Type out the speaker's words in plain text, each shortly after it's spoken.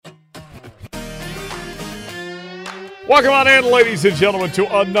Welcome on in, ladies and gentlemen,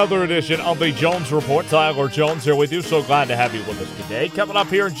 to another edition of the Jones Report. Tyler Jones here with you. So glad to have you with us today. Coming up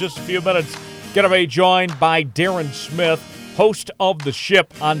here in just a few minutes, going to be joined by Darren Smith, host of The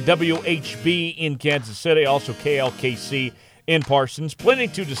Ship on WHB in Kansas City, also KLKC in Parsons. Plenty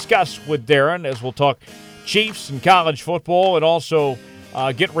to discuss with Darren as we'll talk Chiefs and college football and also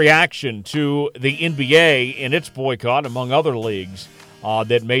get reaction to the NBA and its boycott, among other leagues,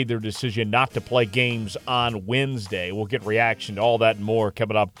 that made their decision not to play games on Wednesday. We'll get reaction to all that and more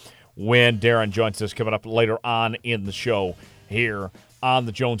coming up when Darren joins us coming up later on in the show here on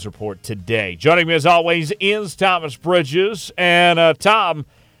the Jones Report today. Joining me as always is Thomas Bridges. And Tom,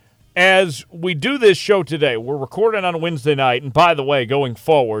 as we do this show today, we're recording on a Wednesday night. And by the way, going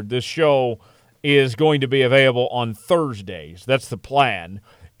forward, this show is going to be available on Thursdays. That's the plan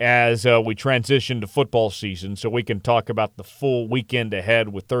as we transition to football season, so we can talk about the full weekend ahead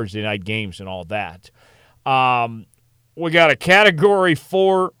with Thursday night games and all that. We got a Category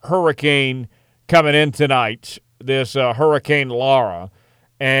 4 hurricane coming in tonight, this Hurricane Laura.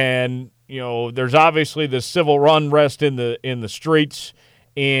 And, you know, there's obviously the civil unrest in the streets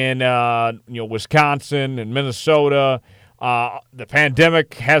in, Wisconsin and Minnesota. The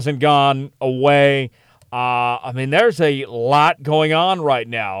pandemic hasn't gone away. There's a lot going on right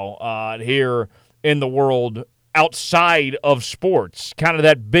now here in the world outside of sports. Kind of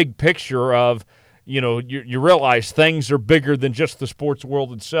that big picture of, you realize things are bigger than just the sports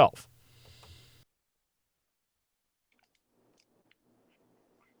world itself.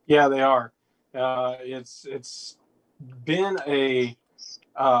 Yeah, they are. It's been in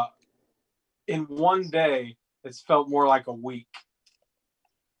one day, it's felt more like a week.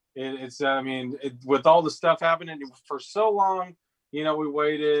 With all the stuff happening for so long, we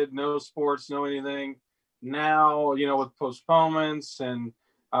waited, no sports, no anything. Now, with postponements and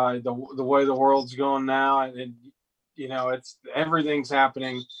the way the world's going now, and it's everything's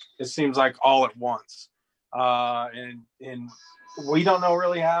happening. It seems like all at once, and we don't know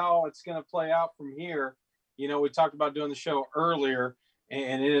really how it's going to play out from here. We talked about doing the show earlier,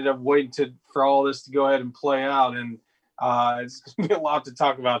 and ended up waiting for all this to go ahead and play out, and it's going to be a lot to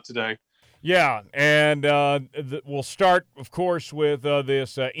talk about today. Yeah, and we'll start, of course, with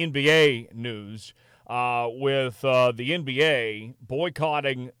this NBA news, with the NBA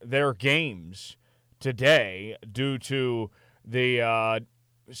boycotting their games today due to the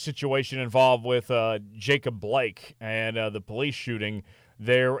situation involved with Jacob Blake and the police shooting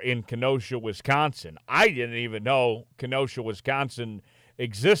there in Kenosha, Wisconsin. I didn't even know Kenosha, Wisconsin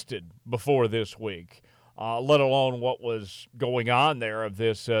existed before this week. Let alone what was going on there of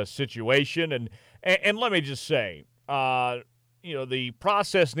this situation. And let me just say, the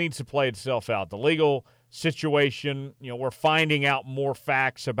process needs to play itself out. The legal situation, we're finding out more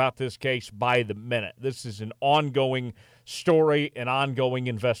facts about this case by the minute. This is an ongoing story, an ongoing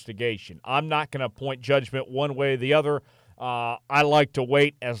investigation. I'm not going to point judgment one way or the other. I like to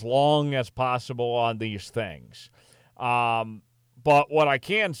wait as long as possible on these things. But what I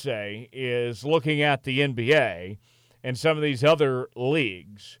can say is, looking at the NBA and some of these other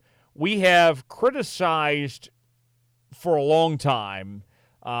leagues, we have criticized for a long time.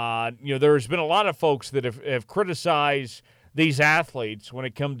 There's been a lot of folks that have criticized these athletes when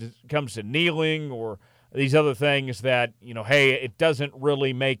it comes to kneeling or these other things that, hey, it doesn't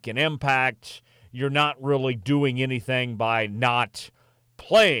really make an impact. You're not really doing anything by not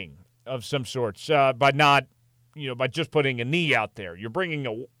playing of some sorts, by just putting a knee out there. You're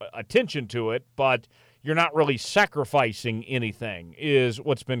bringing attention to it, but you're not really sacrificing anything, is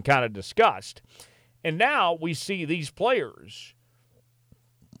what's been kind of discussed. And now we see these players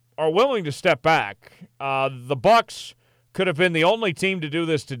are willing to step back. The Bucks could have been the only team to do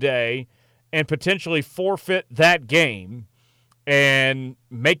this today and potentially forfeit that game and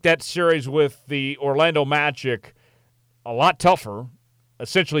make that series with the Orlando Magic a lot tougher,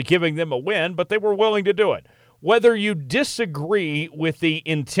 essentially giving them a win, but they were willing to do it. Whether you disagree with the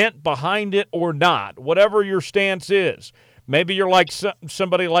intent behind it or not, whatever your stance is, maybe you're like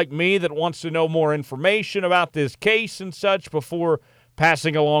somebody like me that wants to know more information about this case and such before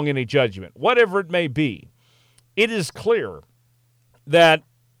passing along any judgment. Whatever it may be, it is clear that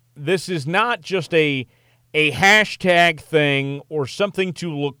this is not just a hashtag thing or something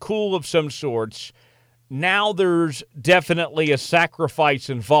to look cool of some sorts. Now there's definitely a sacrifice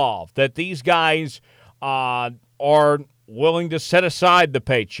involved, that these guys are willing to set aside the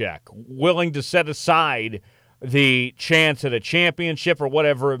paycheck, willing to set aside the chance at a championship or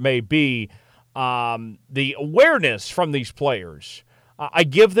whatever it may be. The awareness from these players, I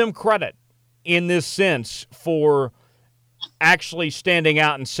give them credit in this sense for actually standing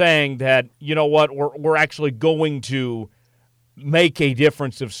out and saying that, you know what, we're actually going to make a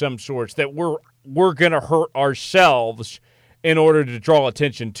difference of some sorts, that we're going to hurt ourselves in order to draw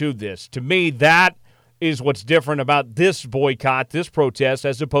attention to this. To me, that is what's different about this boycott, this protest,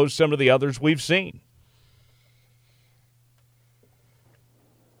 as opposed to some of the others we've seen.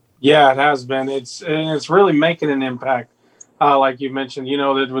 Yeah, it has been. It's really making an impact. Like you mentioned,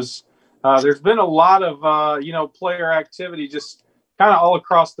 there's been a lot of player activity just kind of all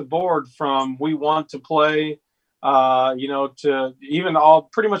across the board, from we want to play, to even all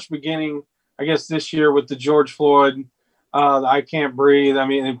pretty much beginning, I guess, this year with the George Floyd, I can't breathe. I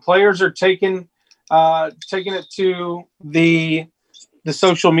mean, and players are taking it to the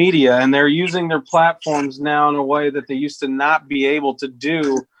social media, and they're using their platforms now in a way that they used to not be able to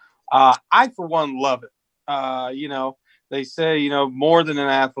do. I, for one, love it. They say, more than an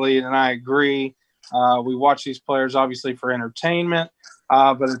athlete, and I agree. We watch these players obviously for entertainment,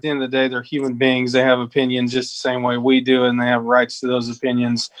 but at the end of the day, they're human beings. They have opinions just the same way we do, and they have rights to those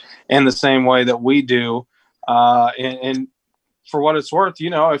opinions in the same way that we do. And for what it's worth,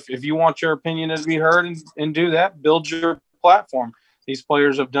 if you want your opinion to be heard and do that, build your platform. These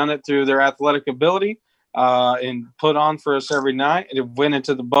players have done it through their athletic ability, and put on for us every night. It went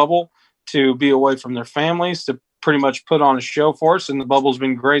into the bubble to be away from their families, to pretty much put on a show for us, and the bubble's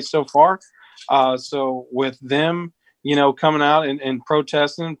been great so far. So with them, coming out and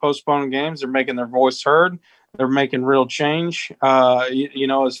protesting, postponing games, they're making their voice heard. They're making real change,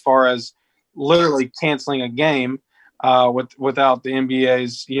 as far as literally canceling a game without the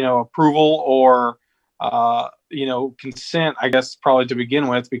NBA's, approval or consent, I guess, probably to begin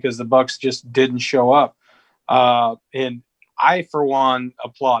with, because the Bucks just didn't show up. And I, for one,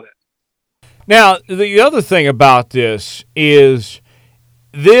 applaud it. Now, the other thing about this is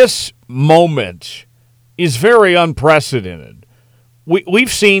this moment is very unprecedented.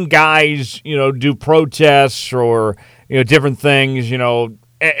 We've seen guys, do protests or, different things.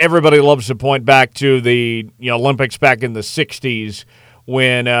 Everybody loves to point back to the Olympics back in the 60s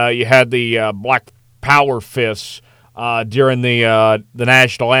when you had the Black Power fists during the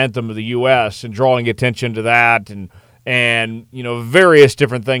national anthem of the U.S. and drawing attention to that and various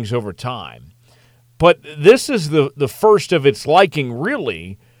different things over time. But this is the first of its liking,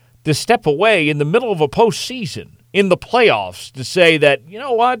 really, to step away in the middle of a postseason, in the playoffs, to say that, you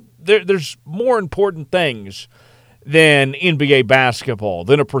know what, there's more important things than NBA basketball,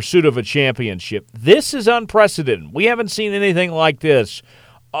 than a pursuit of a championship. This is unprecedented. We haven't seen anything like this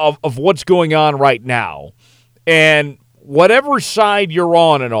of what's going on right now. And whatever side you're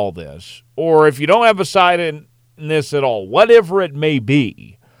on in all this, or if you don't have a side in this at all, whatever it may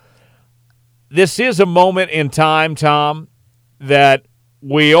be, this is a moment in time, Tom, that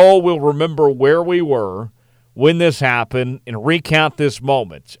we all will remember where we were when this happened and recount this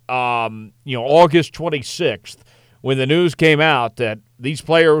moment. August 26th, when the news came out that these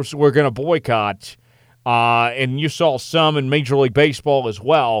players were going to boycott, and you saw some in Major League Baseball as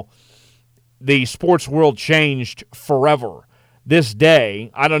well, the sports world changed forever. This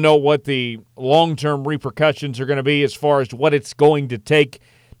day, I don't know what the long-term repercussions are going to be as far as what it's going to take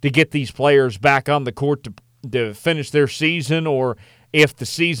to get these players back on the court to finish their season, or if the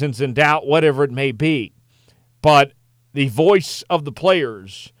season's in doubt, whatever it may be. But the voice of the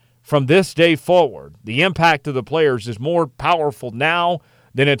players from this day forward, the impact of the players is more powerful now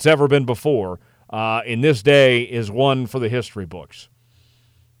than it's ever been before. And this day is one for the history books.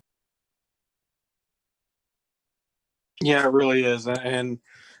 Yeah, it really is. And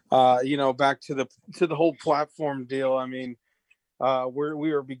back to the whole platform deal. I mean,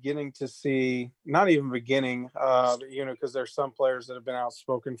 we are beginning to see, not even beginning, because there's some players that have been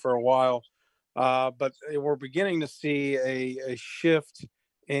outspoken for a while, but we're beginning to see a shift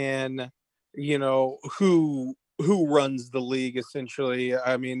in, who runs the league, essentially.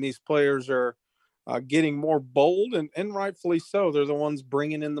 I mean, these players are getting more bold, and rightfully so. They're the ones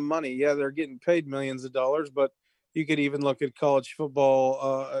bringing in the money. Yeah, they're getting paid millions of dollars, but you could even look at college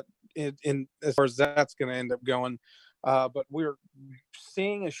football in as far as that's going to end up going. But we're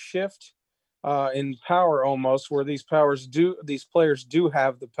seeing a shift in power, almost, where these players do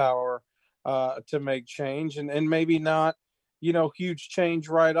have the power to make change, and maybe not, huge change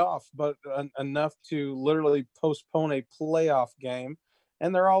right off, but enough to literally postpone a playoff game.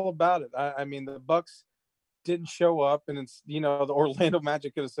 And they're all about it. I mean, the Bucks didn't show up, and it's, the Orlando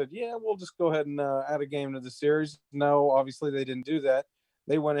Magic could have said, yeah, we'll just go ahead and add a game to the series. No, obviously they didn't do that.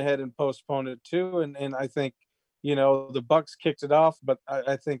 They went ahead and postponed it too. And I think, the Bucks kicked it off, but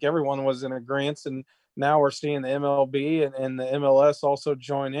I think everyone was in agreement. And now we're seeing the MLB and the MLS also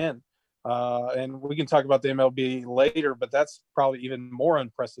join in. And we can talk about the MLB later, but that's probably even more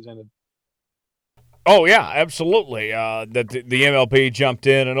unprecedented. Oh, yeah, absolutely. That the MLB jumped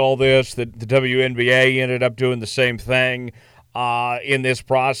in and all this. The WNBA ended up doing the same thing in this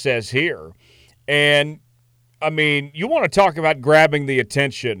process here. And, I mean, you want to talk about grabbing the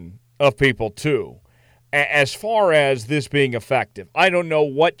attention of people, too. As far as this being effective, I don't know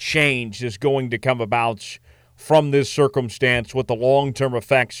what change is going to come about from this circumstance, what the long-term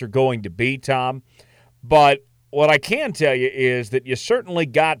effects are going to be, Tom. But what I can tell you is that you certainly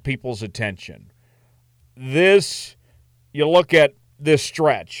got people's attention. You look at this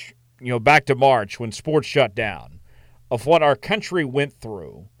stretch, back to March when sports shut down, of what our country went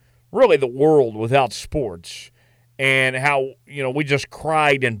through, really the world without sports, and how, we just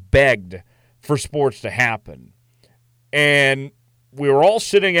cried and begged for sports to happen. And we were all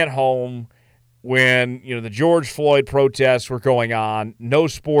sitting at home when, the George Floyd protests were going on, no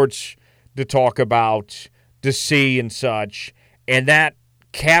sports to talk about, to see and such, and that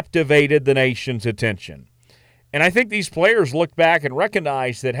captivated the nation's attention. And I think these players look back and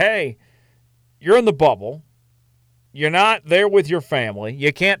recognize that, hey, you're in the bubble. You're not there with your family.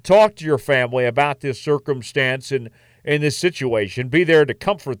 You can't talk to your family about this circumstance and this situation. Be there to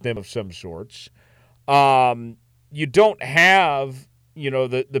comfort them of some sorts. You don't have,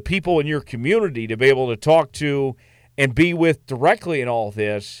 the people in your community to be able to talk to and be with directly in all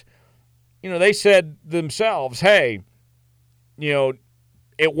this. They said themselves, hey,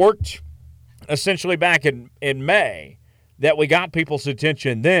 it worked essentially back in May that we got people's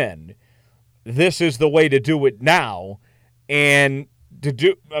attention then. This is the way to do it now. And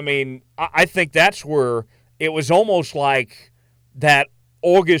I think that's where it was almost like that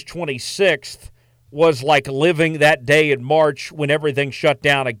August 26th was like living that day in March when everything shut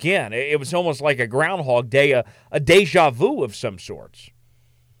down again. It was almost like a Groundhog Day, a deja vu of some sorts.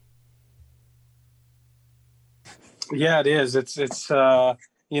 Yeah, it is.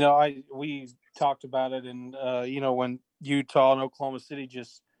 We talked about it, and when Utah and Oklahoma City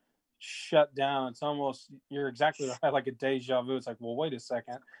just shut down, it's almost, you're exactly right, like a deja vu. It's like, well, wait a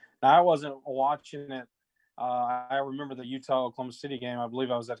second. Now, I wasn't watching it. I remember the Utah Oklahoma City game. I believe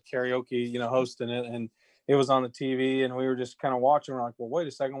I was at karaoke, hosting it, and it was on the TV, and we were just kind of watching. We're like, well, wait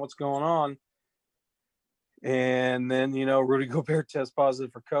a second, what's going on? And then, Rudy Gobert tests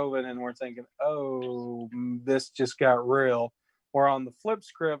positive for COVID, and we're thinking, oh, this just got real. Or on the flip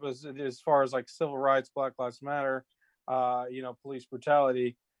script, as far as like civil rights, Black Lives Matter, police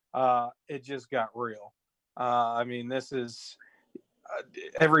brutality, it just got real. This is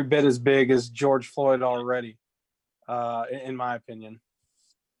every bit as big as George Floyd already, in my opinion.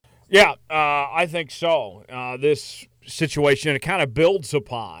 Yeah, I think so. This situation, it kind of builds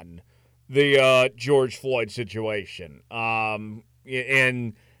upon the George Floyd situation. And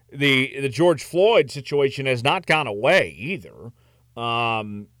the George Floyd situation has not gone away either.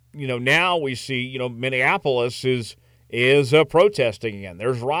 Now we see, Minneapolis is protesting again.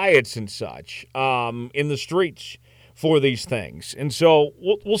 There's riots and such in the streets for these things. And so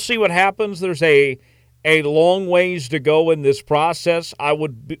we'll see what happens. There's a long ways to go in this process. I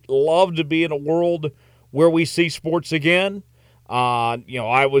would love to be in a world where we see sports again.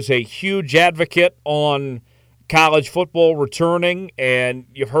 I was a huge advocate on college football returning, and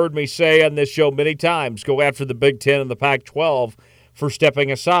you've heard me say on this show many times, go after the Big Ten and the Pac-12 for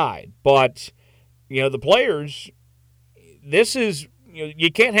stepping aside. But, the players, this is,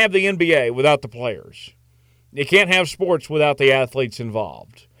 you can't have the NBA without the players. You can't have sports without the athletes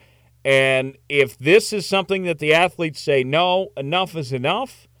involved. And if this is something that the athletes say, no, enough is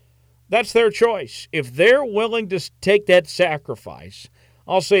enough, that's their choice. If they're willing to take that sacrifice,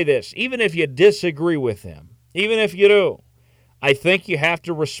 I'll say this, even if you disagree with them, even if you do, I think you have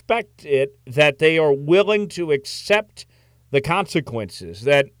to respect it that they are willing to accept the consequences.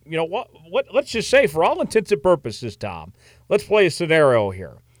 That, let's just say, for all intents and purposes, Tom, let's play a scenario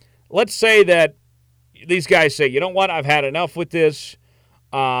here. Let's say that these guys say, you know what, I've had enough with this.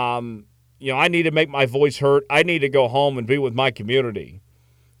 I need to make my voice heard. I need to go home and be with my community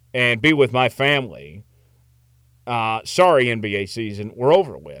and be with my family. Sorry, NBA season, we're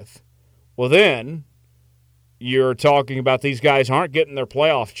over with. Well, then you're talking about these guys aren't getting their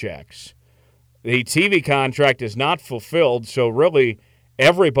playoff checks. The TV contract is not fulfilled, so really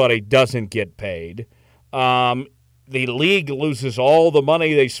everybody doesn't get paid. The league loses all the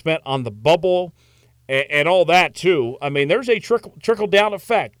money they spent on the bubble and all that, too. I mean, there's a trickle-down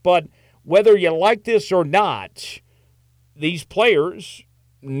effect. But whether you like this or not, these players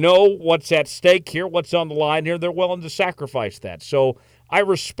know what's at stake here, what's on the line here. They're willing to sacrifice that. So I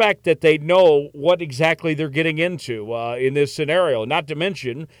respect that they know what exactly they're getting into in this scenario. Not to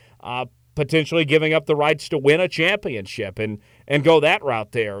mention, potentially giving up the rights to win a championship and go that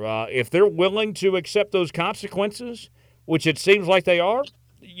route there. If they're willing to accept those consequences, which it seems like they are,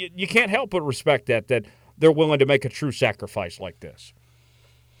 you can't help but respect that they're willing to make a true sacrifice like this.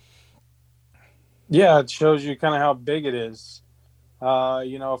 Yeah, it shows you kind of how big it is,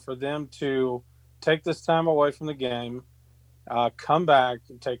 for them to take this time away from the game, come back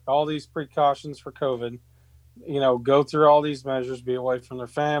and take all these precautions for COVID, go through all these measures, be away from their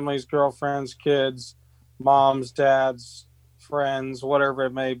families, girlfriends, kids, moms, dads, friends, whatever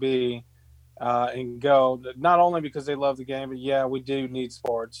it may be, and go, not only because they love the game, but yeah, we do need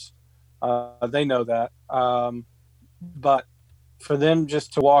sports. They know that. But for them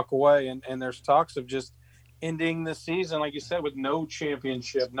just to walk away, and there's talks of just ending the season, like you said, with no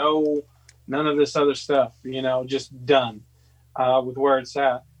championship, none of this other stuff, just done with where it's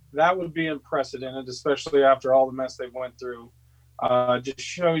at. That would be unprecedented, especially after all the mess they went through. Just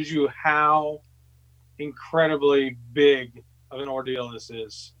shows you how incredibly big of an ordeal this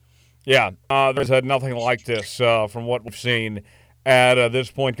is. Yeah, there's nothing like this from what we've seen at this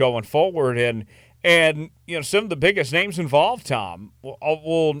point going forward. And some of the biggest names involved, Tom,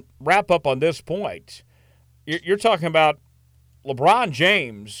 we'll wrap up on this point. You're talking about LeBron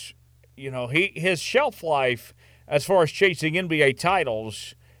James. His shelf life as far as chasing NBA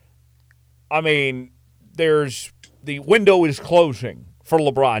titles, I mean, the window is closing for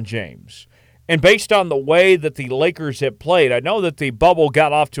LeBron James. And based on the way that the Lakers have played, I know that the bubble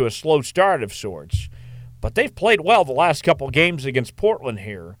got off to a slow start of sorts, but they've played well the last couple of games against Portland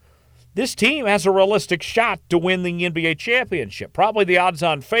here. This team has a realistic shot to win the NBA championship, probably the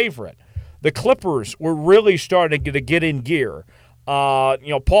odds-on favorite. The Clippers were really starting to get in gear.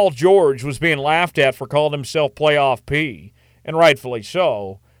 Paul George was being laughed at for calling himself Playoff P, and rightfully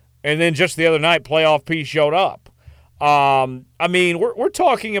so. And then just the other night, Playoff P showed up. We're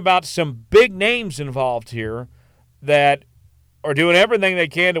talking about some big names involved here that are doing everything they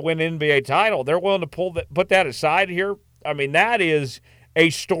can to win an NBA title. They're willing to put that aside here. I mean, that is a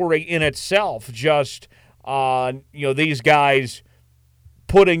story in itself, just these guys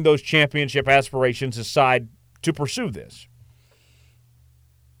putting those championship aspirations aside to pursue this.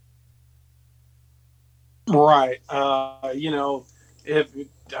 Right. I'm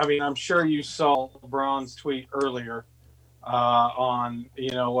sure you saw LeBron's tweet earlier on,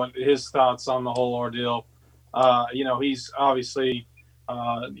 what his thoughts on the whole ordeal. He's obviously,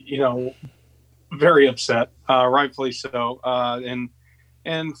 very upset, rightfully so.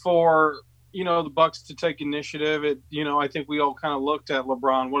 And for, the Bucks to take initiative, I think we all kind of looked at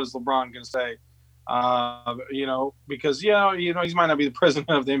LeBron. What is LeBron going to say? Because, he might not be the president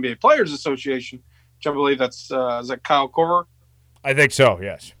of the NBA Players Association, which I believe that's, is that Kyle Korver? I think so,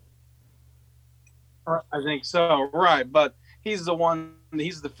 yes. I think so, right. But he's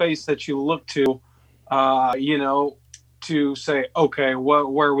the face that you look to, to say, okay,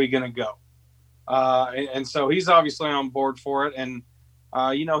 where are we going to go? And so he's obviously on board for it. And,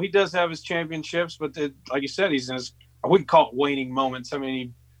 he does have his championships, but like you said, he's in his, I wouldn't call it waning moments. I mean,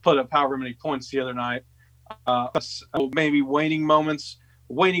 he put up however many points the other night. Maybe waning moments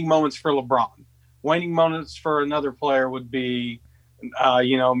for LeBron. Waning moments for another player would be,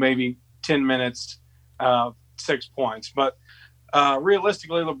 maybe 10 minutes, 6 points. But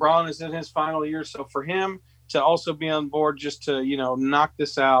realistically, LeBron is in his final year. So for him to also be on board just to, knock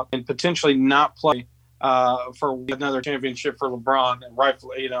this out and potentially not play for another championship for LeBron, and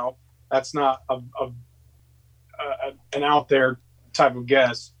rightfully, that's not an out there type of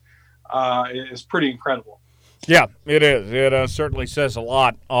guess, is pretty incredible. Yeah, it is. It certainly says a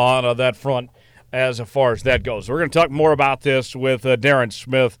lot on that front as far as that goes. We're going to talk more about this with Darren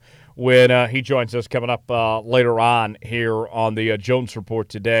Smith when he joins us coming up later on here on the Jones Report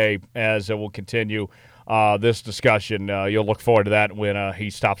today, as we'll continue this discussion. You'll look forward to that when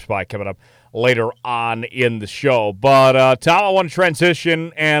he stops by coming up later on in the show. But, Tom, I want to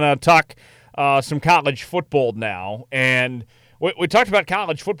transition and talk some college football now. And we talked about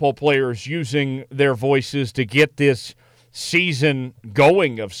college football players using their voices to get this season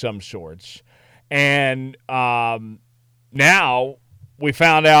going of some sorts. And now we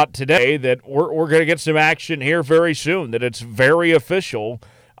found out today that we're going to get some action here very soon, that it's very official.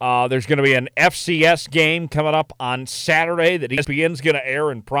 There's going to be an FCS game coming up on Saturday that ESPN's going to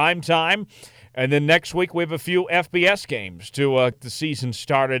air in prime time. And then next week we have a few FBS games to the season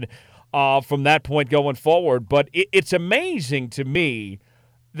started from that point going forward. But it's amazing to me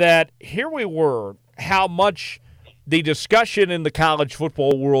that here we were, how much the discussion in the college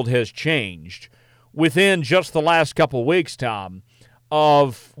football world has changed within just the last couple of weeks, Tom,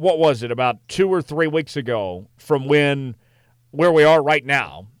 of, what was it, about 2 or 3 weeks ago from where we are right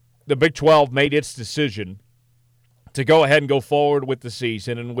now. the Big 12 made its decision to go ahead and go forward with the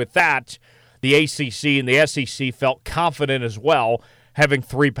season. And with that, the ACC and the SEC felt confident as well, having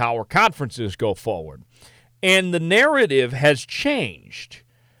 3 power conferences go forward. And the narrative has changed.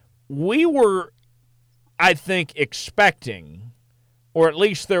 We were, I think, expecting, or at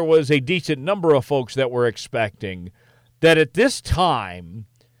least there was a decent number of folks that were expecting, that at this time,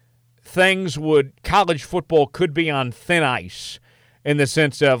 college football could be on thin ice in the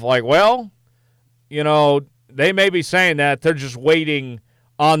sense of like, well, they may be saying that they're just waiting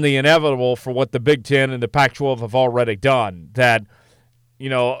on the inevitable for what the Big Ten and the Pac-12 have already done. That,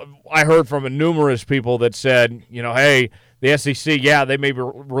 I heard from numerous people that said, hey, the SEC, yeah, they may be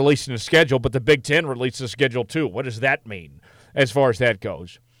releasing a schedule, but the Big Ten released a schedule too. What does that mean as far as that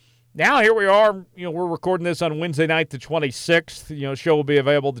goes? Now here we are. We're recording this on Wednesday night, the 26th. Show will be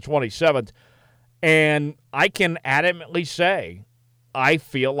available the 27th. And I can adamantly say I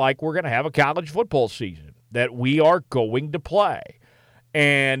feel like we're going to have a college football season that we are going to play.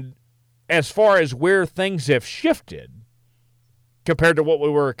 And as far as where things have shifted compared to what we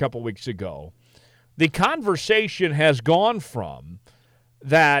were a couple weeks ago, the conversation has gone from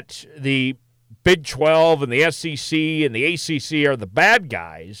that the Big 12 and the SEC and the ACC are the bad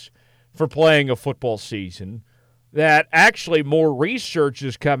guys for playing a football season, that actually more research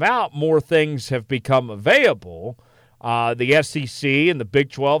has come out, more things have become available. The SEC and the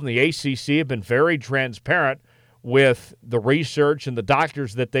Big 12 and the ACC have been very transparent with the research and the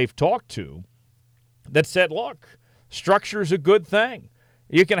doctors that they've talked to that said, look, structure is a good thing.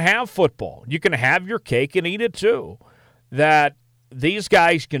 You can have football. You can have your cake and eat it too. That these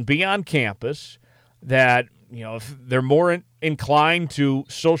guys can be on campus, that if they're more inclined to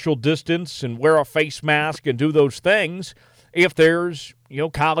social distance and wear a face mask and do those things, if there's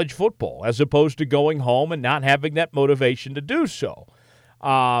college football, as opposed to going home and not having that motivation to do so.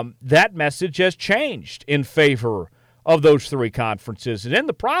 That message has changed in favor of those 3 conferences. And in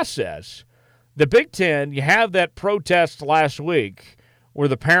the process, the Big Ten, you have that protest last week where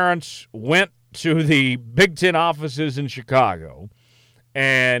the parents went to the Big Ten offices in Chicago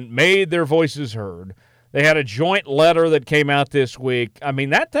and made their voices heard. They had a joint letter that came out this week. I mean,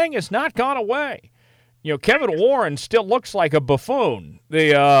 that thing has not gone away. Kevin Warren still looks like a buffoon,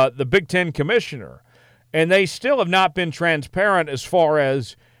 the Big Ten commissioner, and they still have not been transparent as far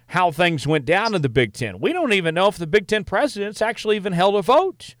as how things went down in the Big Ten. We don't even know if the Big Ten presidents actually even held a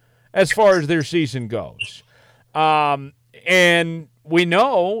vote as far as their season goes. And we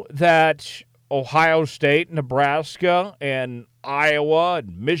know that Ohio State, Nebraska, and Iowa,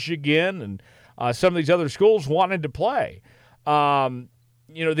 and Michigan, and some of these other schools wanted to play.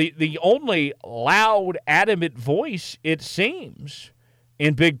 The only loud, adamant voice, it seems,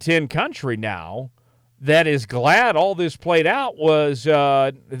 in Big Ten country now that is glad all this played out was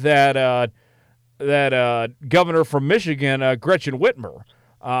that governor from Michigan, Gretchen Whitmer,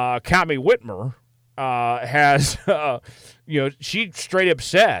 Commie Whitmer, has, she straight up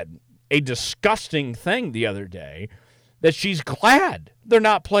said a disgusting thing the other day that she's glad they're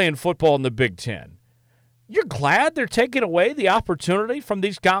not playing football in the Big Ten. You're glad they're taking away the opportunity from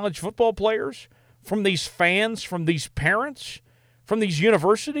these college football players, from these fans, from these parents, from these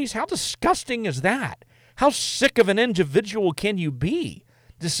universities? How disgusting is that? How sick of an individual can you be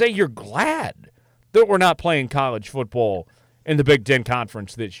to say you're glad that we're not playing college football in the Big Ten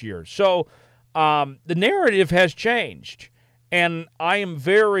Conference this year? So the narrative has changed, and I am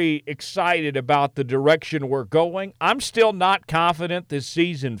very excited about the direction we're going. I'm still not confident this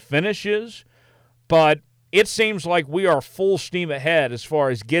season finishes, but it seems like we are full steam ahead as far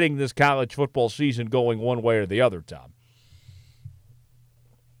as getting this college football season going one way or the other, Tom.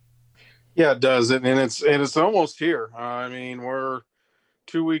 Yeah, it does, and it's almost here. I mean, we're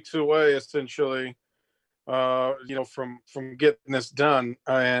 2 weeks away, essentially, from getting this done.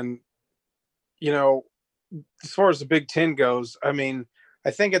 And as far as the Big Ten goes, I mean,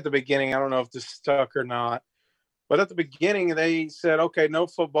 I think at the beginning, I don't know if this stuck or not, but at the beginning they said, okay, no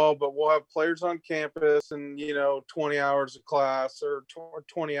football, but we'll have players on campus and 20 hours of class or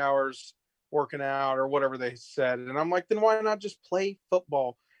 20 hours working out or whatever they said. And I'm like, then why not just play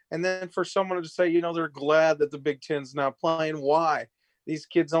football? And then for someone to say, they're glad that the Big Ten's not playing. Why? These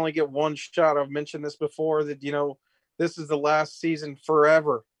kids only get one shot. I've mentioned this before that, this is the last season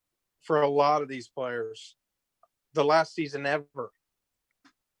forever for a lot of these players. The last season ever.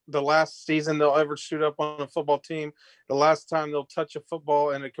 The last season they'll ever shoot up on a football team. The last time they'll touch a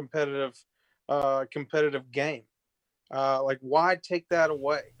football in a competitive game. Why take that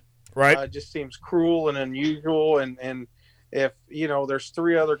away? Right. It just seems cruel and unusual. And if, there's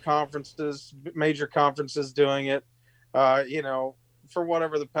 3 other conferences, major conferences doing it, for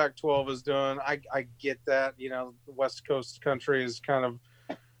whatever the Pac-12 is doing. I get that. The West Coast country is kind of,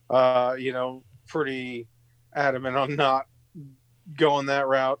 pretty adamant on not going that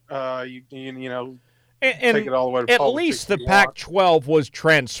route. Take it all the way to at politics least the if you want. Pac-12 was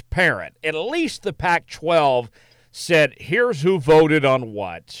transparent. At least the Pac-12 said, here's who voted on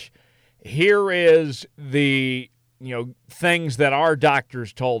what. Here is the things that our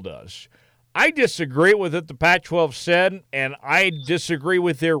doctors told us. I disagree with what the Pac-12 said, and I disagree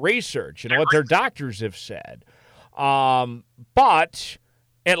with their research and what their doctors have said. But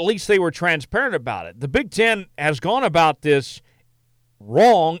at least they were transparent about it. The Big Ten has gone about this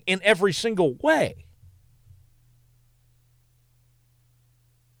wrong in every single way.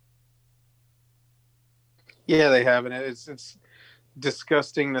 Yeah, they haven't. It's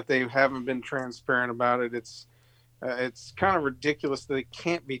disgusting that they haven't been transparent about it. It's kind of ridiculous that they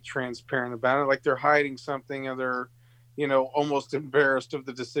can't be transparent about it. Like they're hiding something, or they're, almost embarrassed of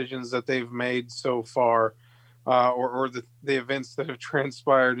the decisions that they've made so far, or the events that have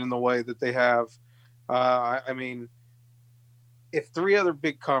transpired in the way that they have. I mean, if 3 other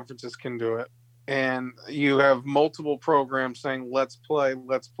big conferences can do it, and you have multiple programs saying, let's play,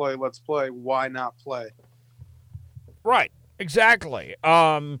 why not play? Right. Exactly.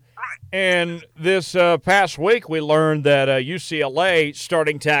 And this past week, we learned that UCLA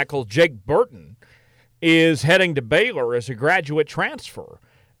starting tackle Jake Burton is heading to Baylor as a graduate transfer,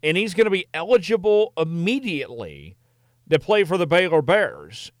 and he's going to be eligible immediately to play for the Baylor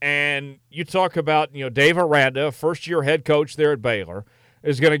Bears. And you talk about, Dave Aranda, first-year head coach there at Baylor,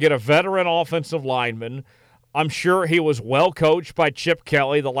 is going to get a veteran offensive lineman. I'm sure he was well coached by Chip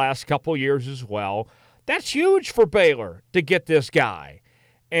Kelly the last couple years as well. That's huge for Baylor to get this guy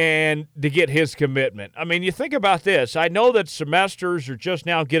and to get his commitment. I mean, you think about this. I know that semesters are just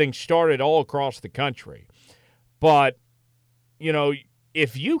now getting started all across the country. But,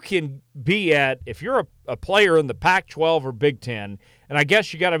 if you can be if you're a player in the Pac-12 or Big Ten, and I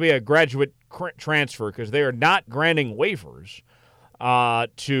guess you got to be a graduate transfer because they are not granting waivers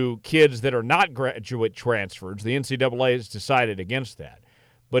to kids that are not graduate transfers. The NCAA has decided against that.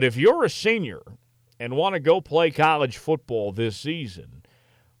 But if you're a senior and want to go play college football this season,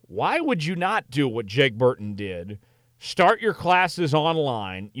 why would you not do what Jake Burton did? Start your classes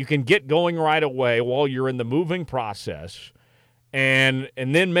online. You can get going right away while you're in the moving process, and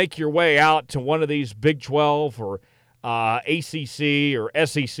then make your way out to one of these Big 12 or ACC or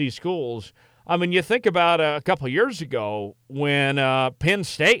SEC schools. I mean, you think about a couple of years ago when Penn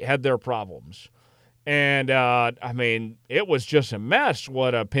State had their problems. And, it was just a mess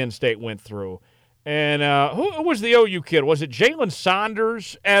what Penn State went through. And who was the OU kid? Was it Jalen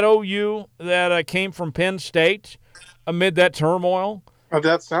Saunders at OU that came from Penn State amid that turmoil? Oh,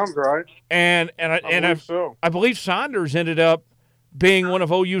 that sounds right. I believe Saunders ended up being one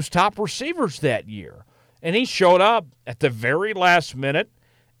of OU's top receivers that year. And he showed up at the very last minute,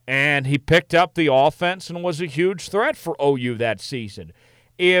 and he picked up the offense and was a huge threat for OU that season.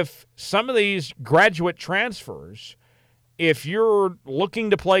 If some of these graduate transfers, if you're looking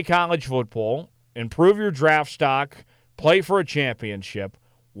to play college football, improve your draft stock, play for a championship,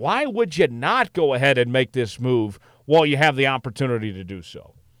 why would you not go ahead and make this move while you have the opportunity to do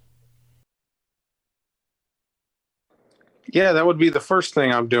so? Yeah, that would be the first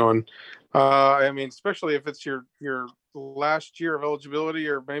thing I'm doing. Especially if it's your last year of eligibility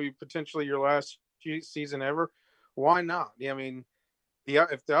or maybe potentially your last season ever. Why not?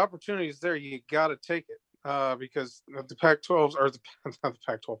 If the opportunity is there, you got to take it because the Pac-12s or not the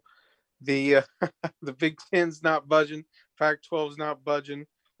Pac-12. The Big Ten's not budging, Pac-12's not budging,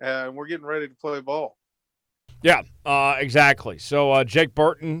 and we're getting ready to play ball. Yeah, exactly. So Jake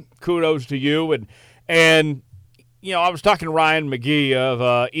Burton, kudos to you, and I was talking to Ryan McGee of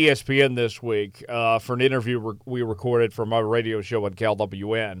ESPN this week for an interview we recorded from our radio show on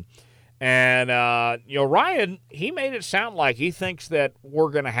KLWN, and Ryan, he made it sound like he thinks that we're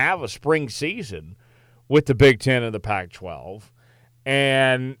going to have a spring season with the Big Ten and the Pac-12,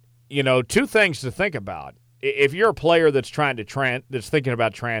 and two things to think about. If you're a player that's trying to that's thinking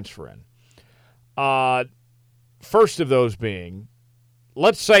about transferring, first of those being,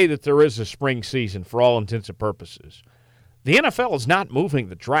 let's say that there is a spring season for all intents and purposes. The NFL is not moving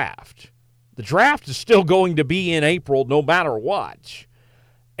the draft. The draft is still going to be in April no matter what.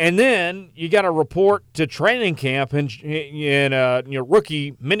 And then you got to report to training camp in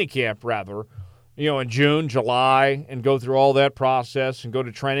rookie minicamp rather, in June, July, and go through all that process and go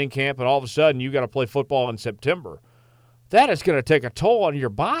to training camp, and all of a sudden you got to play football in September. That is going to take a toll on your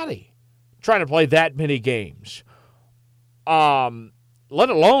body, trying to play that many games. Let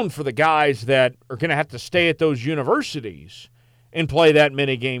alone for the guys that are going to have to stay at those universities and play that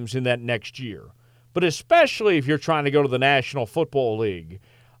many games in that next year. But especially if you're trying to go to the National Football League,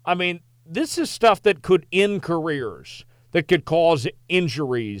 I mean, this is stuff that could end careers, that could cause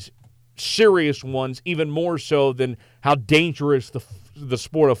injuries, serious ones, even more so than how dangerous the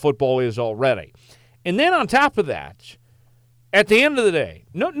sport of football is already. And then on top of that, at the end of the day,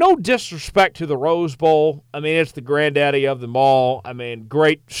 no disrespect to the Rose Bowl. I mean, it's the granddaddy of them all. I mean,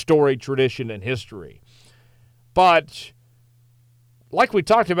 great story, tradition, and history. But like we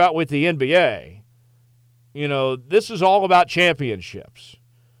talked about with the NBA, this is all about championships.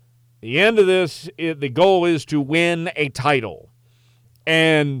 The end of this, the goal is to win a title.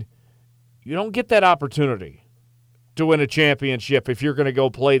 And you don't get that opportunity to win a championship if you're going to go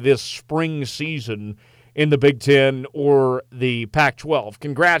play this spring season in the Big Ten or the Pac-12.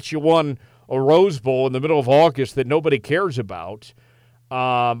 Congrats, you won a Rose Bowl in the middle of August that nobody cares about,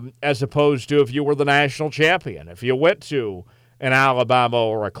 as opposed to if you were the national champion. If you went to an Alabama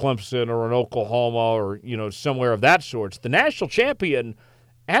or a Clemson or an Oklahoma or, somewhere of that sort, the national champion,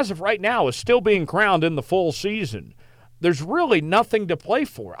 as of right now, is still being crowned in the full season. There's really nothing to play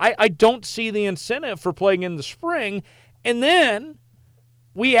for. I don't see the incentive for playing in the spring. And then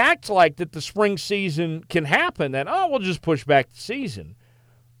we act like that the spring season can happen, that, we'll just push back the season.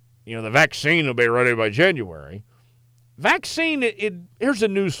 The vaccine will be ready by January. Vaccine, here's a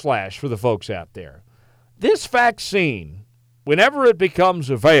news flash for the folks out there. This vaccine, whenever it becomes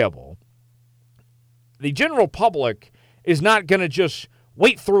available, the general public is not going to just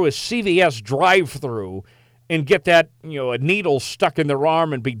wait through a CVS drive-through and get that, a needle stuck in their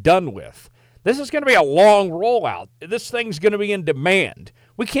arm and be done with. This is going to be a long rollout. This thing's going to be in demand.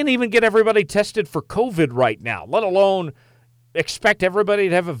 We can't even get everybody tested for COVID right now, let alone expect everybody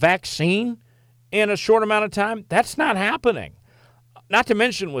to have a vaccine in a short amount of time. That's not happening. Not to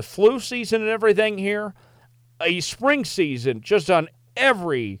mention with flu season and everything here, a spring season just on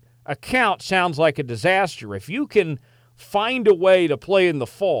every account sounds like a disaster. If you can find a way to play in the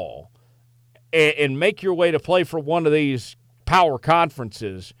fall and make your way to play for one of these power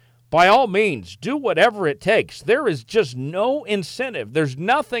conferences, by all means, do whatever it takes. There is just no incentive. There's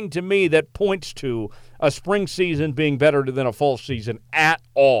nothing to me that points to a spring season being better than a fall season at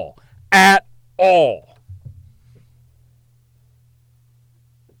all. At all.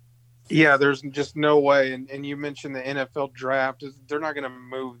 Yeah, there's just no way. And you mentioned the NFL draft. They're not going to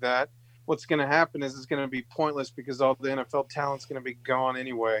move that. What's going to happen is it's going to be pointless because all the NFL talent's going to be gone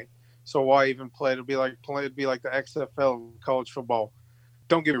anyway. So why even play? It'd be like the XFL of college football.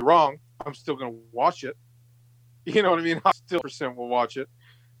 Don't get me wrong, I'm still going to watch it. You know what I mean? I still % will watch it.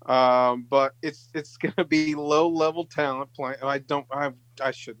 But it's going to be low-level talent playing.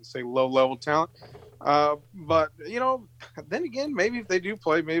 I shouldn't say low-level talent. But, then again, maybe if they do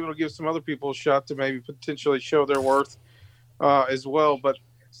play, maybe it'll give some other people a shot to maybe potentially show their worth as well. But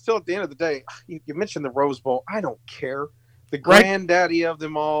still, at the end of the day, you mentioned the Rose Bowl. I don't care. The granddaddy of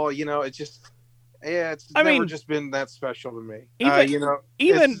them all, it's just – yeah, it's never just been that special to me.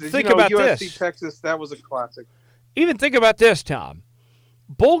 Even think about USC, this. Texas, that was a classic. Even think about this, Tom.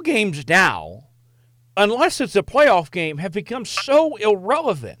 Bowl games now, unless it's a playoff game, have become so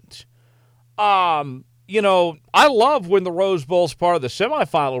irrelevant. I love when the Rose Bowl's part of the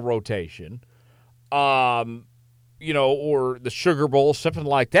semifinal rotation, or the Sugar Bowl, something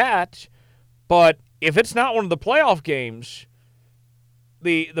like that. But if it's not one of the playoff games,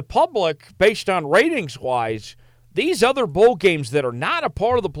 the public, based on ratings-wise, these other bowl games that are not a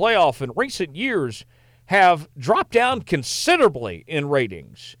part of the playoff in recent years have dropped down considerably in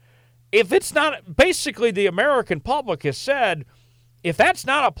ratings. If it's not, basically the American public has said, if that's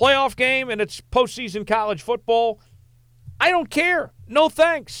not a playoff game and it's postseason college football, I don't care. No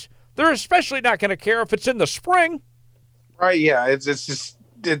thanks. They're especially not going to care if it's in the spring. Right, yeah. It's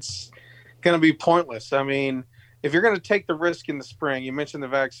going to be pointless. I mean, if you're going to take the risk in the spring, you mentioned the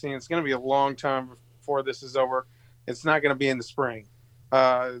vaccine, it's going to be a long time before this is over. It's not going to be in the spring.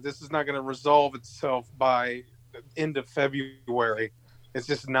 This is not going to resolve itself by the end of February. It's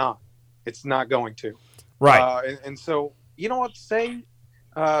just not. It's not going to. Right. And so, you know what to say?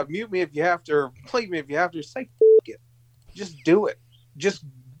 Mute me if you have to, or play me if you have to. Say, it. Just do it. Just,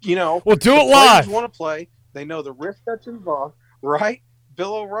 We'll do it live. Players want to play. They know the risk that's involved, right?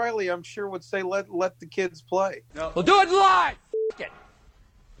 Bill O'Reilly, I'm sure, would say, let the kids play. No. We'll do it live. It.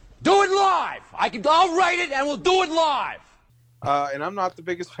 Do it live. I'll write it, and we'll do it live. And I'm not the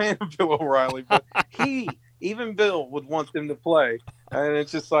biggest fan of Bill O'Reilly, but even Bill would want them to play. And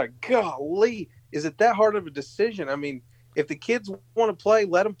it's just like, golly, is it that hard of a decision? I mean, if the kids want to play,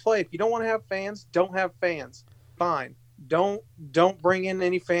 let them play. If you don't want to have fans, don't have fans. Fine. Don't bring in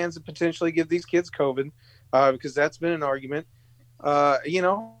any fans that potentially give these kids COVID, because that's been an argument. You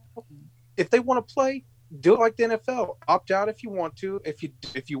know, if they want to play, do it like the NFL. Opt out if you want to. If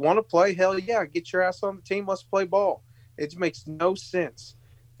you want to play, hell yeah, get your ass on the team. Let's play ball. It makes no sense.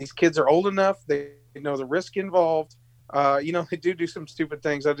 These kids are old enough. They know the risk involved. You know, they do some stupid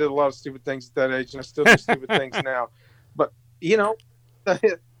things. I did a lot of stupid things at that age, and I still do stupid things now. But, you know,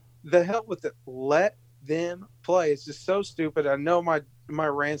 the hell with it. Let them play. It's just so stupid. I know my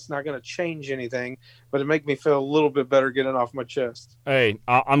rant's not going to change anything, but it make me feel a little bit better getting off my chest. Hey,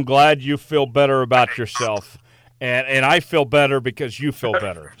 I'm glad you feel better about yourself, and I feel better because you feel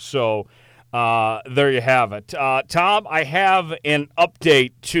better. So there you have it. Tom, I have an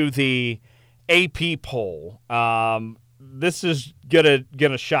update to the AP poll. This is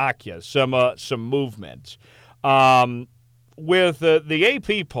gonna shock you. Some movement. With the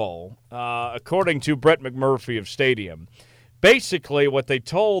AP poll, according to Brett McMurphy of Stadium, basically what they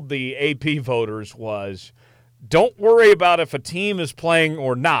told the AP voters was, don't worry about if a team is playing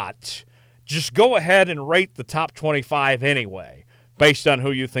or not. Just go ahead and rate the top 25 anyway, based on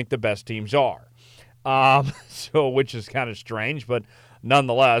who you think the best teams are. So, which is kind of strange, but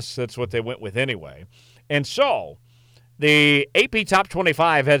nonetheless, that's what they went with anyway. And so, the AP top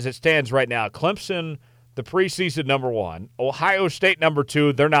 25 as it stands right now, Clemson, the preseason number 1. Ohio State number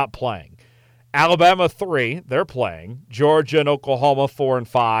 2, they're not playing. Alabama 3, they're playing. Georgia and Oklahoma 4 and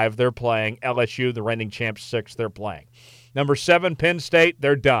 5, they're playing. LSU, the reigning champs, 6, they're playing. Number 7, Penn State,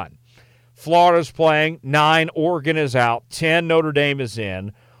 they're done. Florida's playing. 9, Oregon is out. 10, Notre Dame is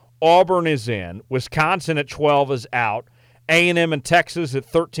in. Auburn is in. Wisconsin at 12 is out. A&M and Texas at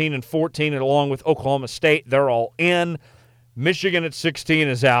 13 and 14, and along with Oklahoma State, they're all in. Michigan at 16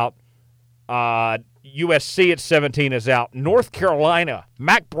 is out. USC at 17 is out. North Carolina,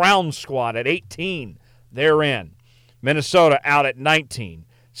 Mac Brown's squad at 18, they're in. Minnesota out at 19.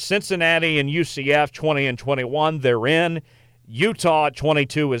 Cincinnati and UCF 20 and 21, they're in. Utah at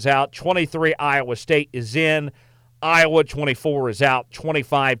 22 is out. 23, Iowa State is in. Iowa 24 is out.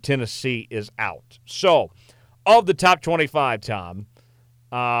 25, Tennessee is out. So, of the top 25, Tom,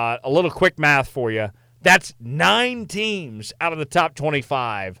 a little quick math for you. That's 9 teams out of the top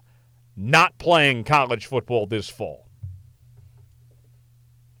 25 not playing college football this fall.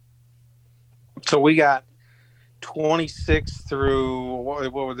 So we got 26 through,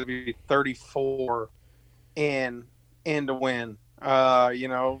 what would it be, 34 in to win, you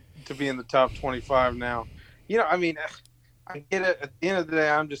know, to be in the top 25 now. You know, I mean, I get it. At the end of the day,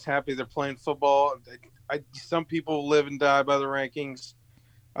 I'm just happy they're playing football. Some people live and die by the rankings.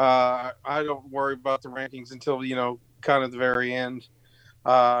 I don't worry about the rankings until, you know, kind of the very end.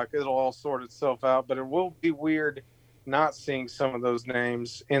 It'll all sort itself out, but it will be weird not seeing some of those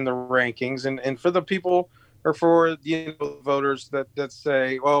names in the rankings. And for the people or for the voters that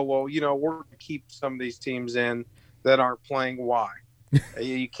say, oh, well, you know, we're going to keep some of these teams in that aren't playing. Why?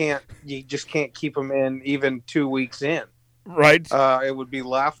 You just can't keep them in even 2 weeks in. Right. It would be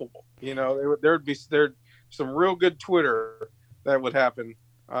laughable. You know, there'd some real good Twitter that would happen.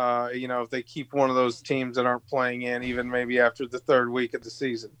 You know, if they keep one of those teams that aren't playing in, even maybe after the 3rd week of the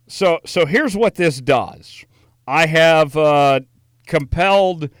season. So here's what this does. I have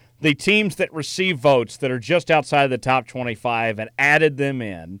compelled the teams that receive votes that are just outside the top 25 and added them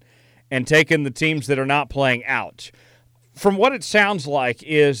in and taken the teams that are not playing out. From what it sounds like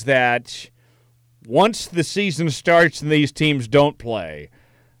is that once the season starts and these teams don't play,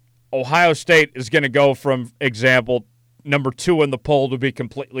 Ohio State is going to go from, example, number 2 in the poll to be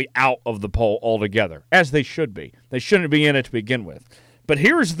completely out of the poll altogether, as they should be. They shouldn't be in it to begin with. But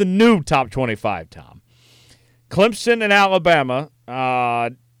here's the new top 25, Tom. Clemson and Alabama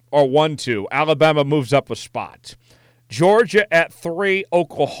are 1-2. Alabama moves up a spot. Georgia at 3,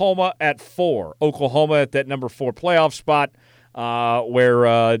 Oklahoma at 4. Oklahoma at that number 4 playoff spot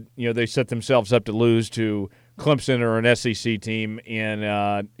where they set themselves up to lose to Clemson or an SEC team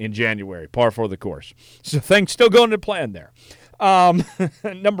in January, par for the course. So things still going to plan there.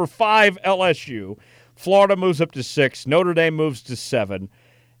 Number 5, LSU. Florida moves up to 6. Notre Dame moves to 7.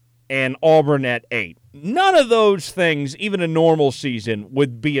 And Auburn at 8. None of those things, even a normal season,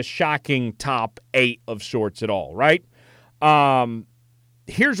 would be a shocking top 8 of sorts at all, right?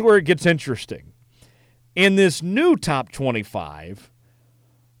 Here's where it gets interesting. In this new top 25,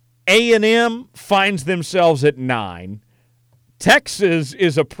 A&M finds themselves at 9. Texas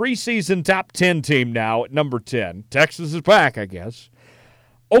is a preseason top 10 team now at number 10. Texas is back, I guess.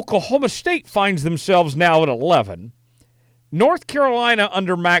 Oklahoma State finds themselves now at 11. North Carolina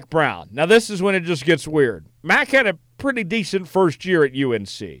under Mac Brown. Now, this is when it just gets weird. Mac had a pretty decent first year at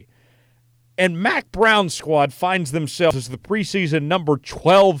UNC. And Mac Brown's squad finds themselves as the preseason number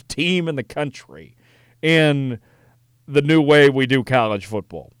 12 team in the country in the new way we do college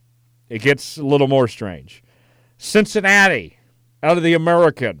football. It gets a little more strange. Cincinnati, out of the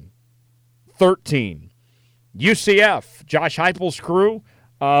American, 13. UCF, Josh Heupel's crew,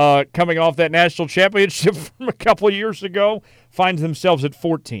 coming off that national championship from a couple of years ago, finds themselves at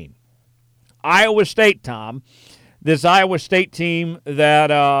 14. Iowa State, Tom, this Iowa State team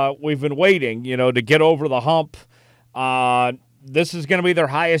that we've been waiting, to get over the hump. This is going to be their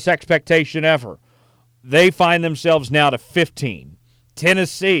highest expectation ever. They find themselves now to 15.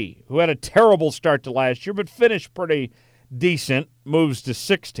 Tennessee, who had a terrible start to last year but finished pretty decent, moves to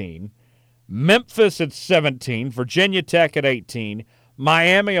 16. Memphis at 17. Virginia Tech at 18.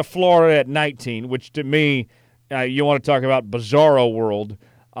 Miami of Florida at 19, which to me, you want to talk about bizarro world.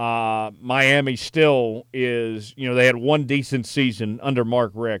 Miami still is, they had one decent season under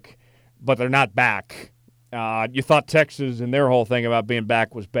Mark Richt, but they're not back. You thought Texas and their whole thing about being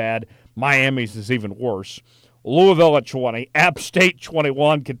back was bad. Miami's is even worse. Louisville at 20, App State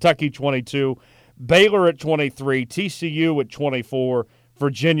 21, Kentucky 22, Baylor at 23, TCU at 24,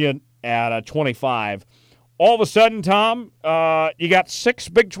 Virginia at 25. All of a sudden, Tom, you got 6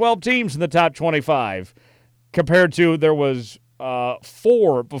 Big 12 teams in the top 25 compared to there was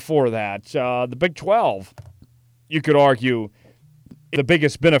 4 before that. The Big 12, you could argue, the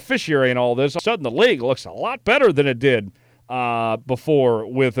biggest beneficiary in all this. All of a sudden, the league looks a lot better than it did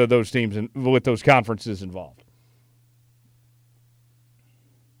before with those teams and with those conferences involved.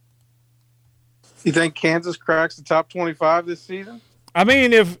 You think Kansas cracks the top 25 this season? I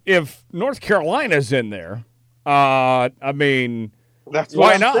mean, if North Carolina's in there, that's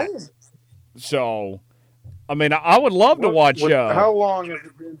why not? Saying. So, I would love to watch. How long has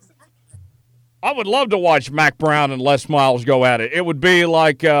it been? I would love to watch Mac Brown and Les Miles go at it. It would be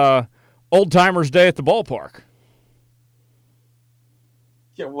like old timers' day at the ballpark.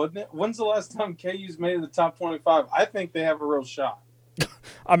 Yeah, wouldn't it? When's the last time KU's made it the top 25? I think they have a real shot.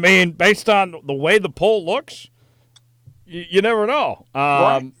 Based on the way the poll looks, you never know.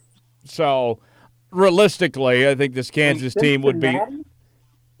 Right. So, realistically, I think this Kansas team would be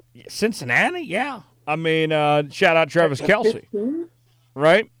Cincinnati. Yeah, shout out Travis Kelce,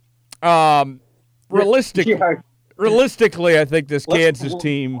 right? Realistically, I think this Kansas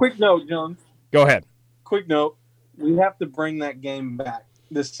team. Quick note, John. Go ahead. Quick note: we have to bring that game back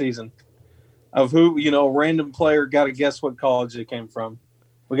this season. Of who, a random player got to guess what college they came from.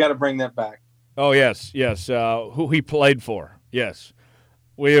 We got to bring that back. Oh, yes. Who he played for. Yes.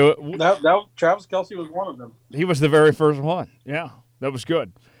 Travis Kelce was one of them. He was the very first one. Yeah, that was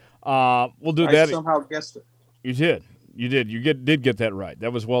good. We'll do that. I somehow guessed it. You did. You did get that right.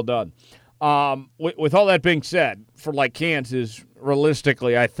 That was well done. With all that being said, for like Kansas,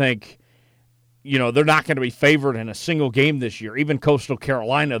 realistically, I think, they're not going to be favored in a single game this year. Even Coastal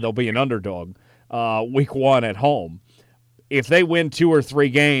Carolina, they'll be an underdog week 1 at home. If they win 2 or 3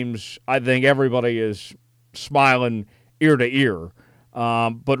 games, I think everybody is smiling ear to ear.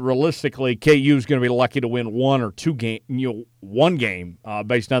 But realistically, KU is going to be lucky to win 1 or 2 game, one game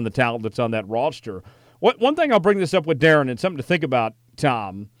based on the talent that's on that roster. One thing I'll bring this up with Darren, and something to think about,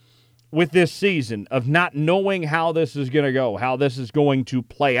 Tom, with this season of not knowing how this is going to go, how this is going to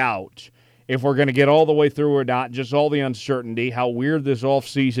play out, if we're going to get all the way through or not, just all the uncertainty, how weird this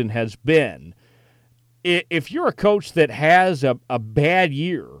offseason has been. If you're a coach that has a bad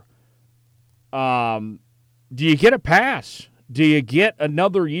year, do you get a pass? Do you get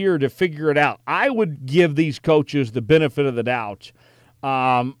another year to figure it out? I would give these coaches the benefit of the doubt.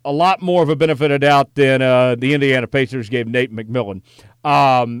 A lot more of a benefit of doubt than the Indiana Pacers gave Nate McMillan.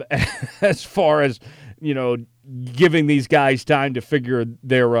 As far as, giving these guys time to figure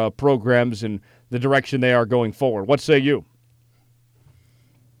their programs and the direction they are going forward. What say you?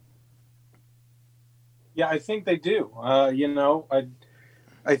 Yeah, I think they do.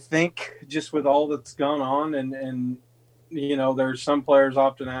 I think just with all that's gone on and there's some players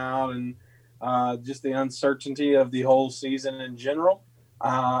opting out and just the uncertainty of the whole season in general.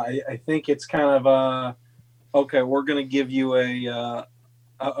 I think it's kind of okay, we're going to give you a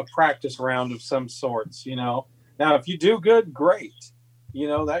practice round of some sorts, Now, if you do good, great.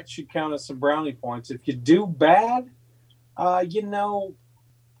 That should count as some brownie points. If you do bad,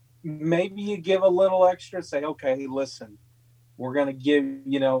 maybe you give a little extra, say, okay, listen, we're going to give,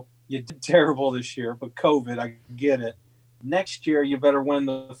 you did terrible this year, but COVID, I get it. Next year, you better win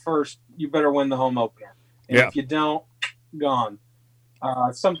the home opener. And if you don't, gone.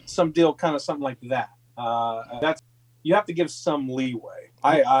 Some deal, kind of something like that. You have to give some leeway.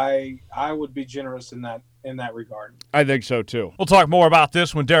 I would be generous in that regard. I think so too. We'll talk more about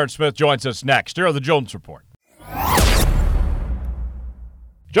this when Darren Smith joins us next here on the Jones Report.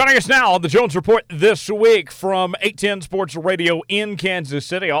 Joining us now on the Jones Report this week from 810 Sports Radio in Kansas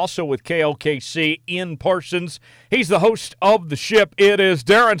City, also with KLKC in Parsons. He's the host of The Ship. It is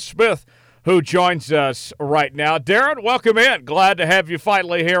Darren Smith who joins us right now. Darren, welcome in. Glad to have you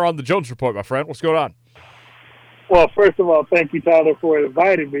finally here on the Jones Report, my friend. What's going on? Well, first of all, thank you, Tyler, for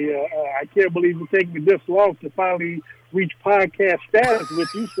inviting me. I can't believe it's taken me this long to finally reach podcast status with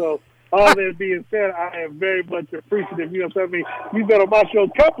you, so all that being said, I am very much appreciative. You know what I mean? You've been on my show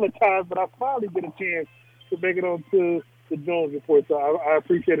a couple of times, but I finally get a chance to make it on to the Jones Report. So I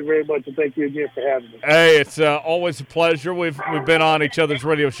appreciate it very much, and thank you again for having me. Hey, it's always a pleasure. We've been on each other's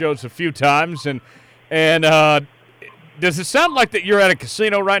radio shows a few times, and does it sound like that you're at a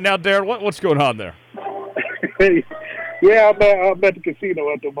casino right now, Darren? What's going on there? Yeah, I'm at the casino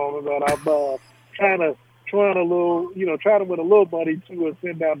at the moment, man. I'm trying to win a little money to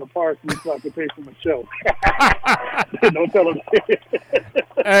send down the Parsons so I can pay for my show. Don't tell them.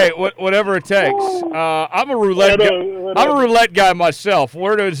 Hey, whatever it takes. I'm a roulette guy myself.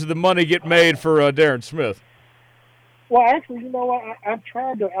 Where does the money get made for Darren Smith? Well, actually, you know what? I've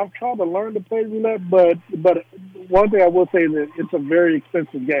tried to learn to play roulette, but one thing I will say is that it's a very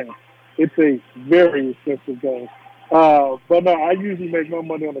expensive game. It's a very expensive game. But no, I usually make no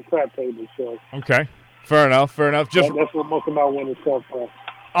money on the crap table. So okay. Fair enough. Just that's where most of my winnings come from.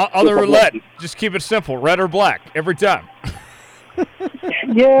 On the roulette, just keep it simple: red or black every time.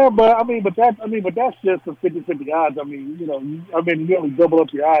 Yeah, but that's just a 50-50 odds. You only double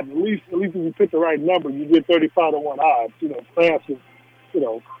up your odds. At least if you pick the right number, you get 35-1 odds. France is,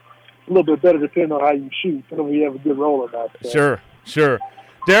 a little bit better depending on how you shoot, whether you have a good roll or not. So. Sure.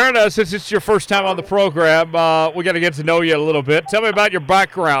 Darren, since it's your first time on the program, we got to get to know you a little bit. Tell me about your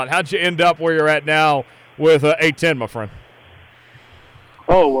background. How'd you end up where you're at now with 810, my friend?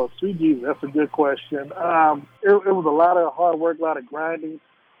 Oh, well, sweet Jesus, that's a good question. It was a lot of hard work, a lot of grinding.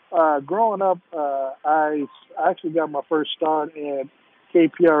 Growing up, I actually got my first start at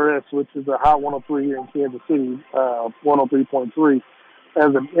KPRS, which is a Hot 103 here in Kansas City, 103.3,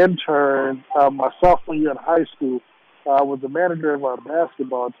 as an intern my sophomore year in high school. I was the manager of our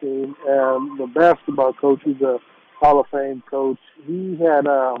basketball team, and the basketball coach, who's a Hall of Fame coach, he had,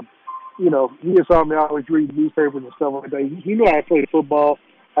 he just saw me always read newspapers and stuff like that. He knew I played football,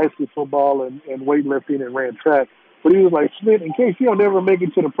 high school football, and weightlifting and ran track. But he was like, Smith, in case you don't ever make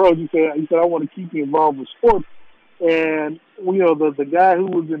it to the pros, he said, I want to keep you involved with sports. And, the guy who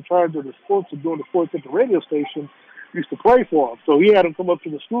was in charge of the sports and doing the sports at the radio station used to play for him. So he had him come up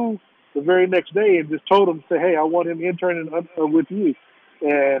to the school the very next day and just told him, say, hey, I want him interning with you.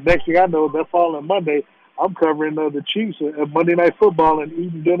 And next thing I know, that following Monday, I'm covering the Chiefs at Monday Night Football and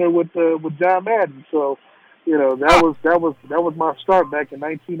eating dinner with John Madden. So, that was my start back in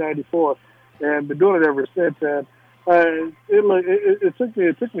 1994, and been doing it ever since. And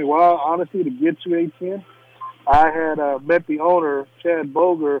it took me a while, honestly, to get to 810. I had met the owner, Chad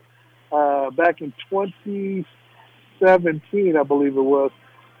Boger, back in 2017, I believe it was.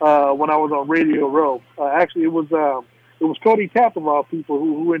 When I was on Radio Row. Actually, it was Cody Tapp of all people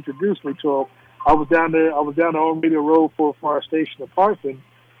who introduced me to him. I was down there on Radio Row for our station at Parsons,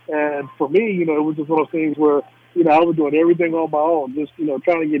 and for me, it was just one of those things where I was doing everything on my own, just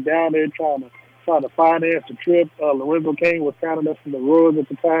trying to get down there, trying to finance the trip. Lorenzo Kane was kind enough from the Royals at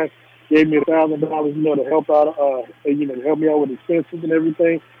the time, gave me $1,000, to help out, to help me out with expenses and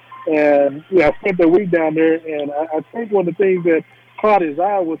everything. And I spent the week down there, and I think one of the things that caught his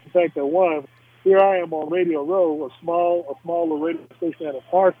eye was the fact that, one, here I am on Radio Row, a smaller radio station at a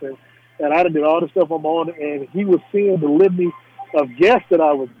Parsons, and I did all the stuff I'm on, and he was seeing the litany of guests that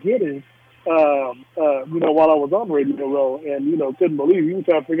I was getting, while I was on Radio Row, and, couldn't believe it. He was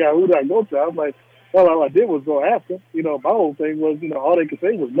trying to figure out who did I go to. I was like, well, all I did was go ask him. My whole thing was, all they could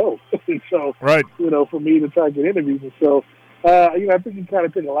say was no. So, right. For me to try to get interviews. And so, I think he kind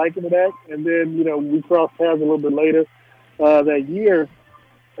of took a liking to that, and then, we crossed paths a little bit later that year,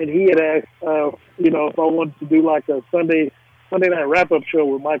 and he had asked, if I wanted to do like a Sunday night wrap-up show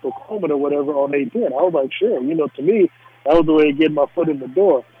with Michael Coleman or whatever on 810. I was like, sure. To me, that was the way to get my foot in the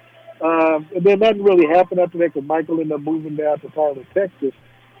door. And then nothing really happened after that because Michael ended up moving down to Tyler, Texas.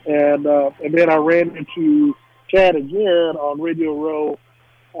 And then I ran into Chad again on Radio Row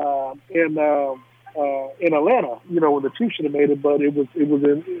in Atlanta, when the Chiefs should have made it, but it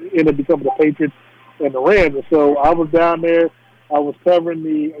ended up becoming the Patriots and the Rams. And so I was down there. I was covering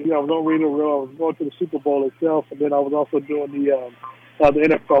I was on Radio Row. I was going to the Super Bowl itself, and then I was also doing the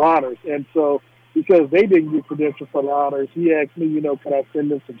NFL honors. And so because they didn't get credentials for the honors, he asked me, can I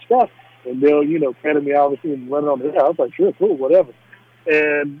send them some stuff? And they'll, credit me obviously and run it on the air. I was like, sure, cool, whatever.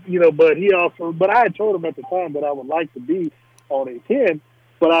 And, but I had told him at the time that I would like to be on 810.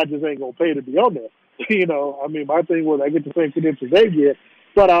 but I just ain't gonna pay to be on there. I mean, my thing was I get the same credentials they get,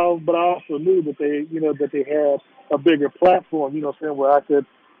 but I also knew that they had a bigger platform, where I could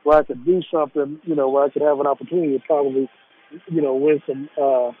do something, where I could have an opportunity to probably, win some,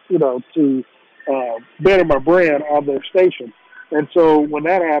 to better my brand on their station. And so when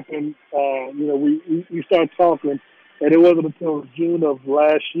that happened, we started talking, and it wasn't until June of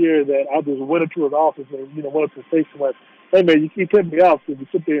last year that I just went into his office and, went up to the station like, hey, man, you keep putting me off, so we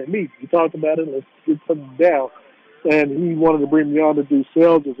sit there and meet. We talked about it, let's get something down. And he wanted to bring me on to do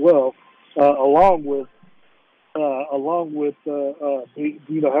sales as well, along with having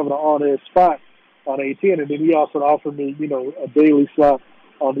an on-air spot on A10. And then he also offered me, a daily slot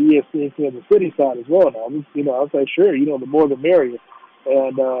on the ESPN Kansas City side as well. Now, I was like, sure, the more the merrier.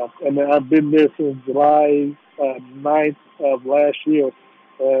 And then I've been there since July 9th of last year,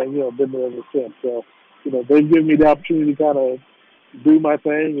 and, been there ever since. So, they've given me the opportunity to kind of do my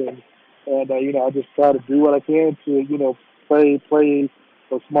thing, and I just try to do what I can to, play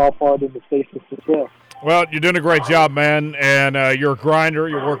a small part in the station's success. Well, you're doing a great job, man, and you're a grinder.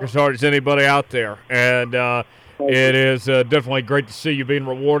 You work as hard as anybody out there, and it is definitely great to see you being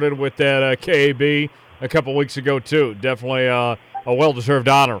rewarded with that KAB a couple weeks ago, too. Definitely a well-deserved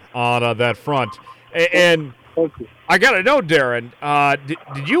honor on that front. And I got to know, Darren,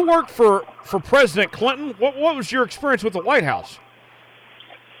 did you work for President Clinton? What was your experience with the White House?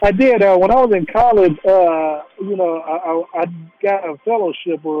 I did. When I was in college, I got a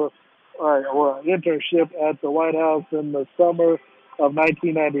fellowship or an internship at the White House in the summer of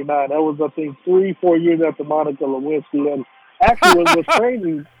 1999. That was, I think, 3-4 years after Monica Lewinsky. And actually, what's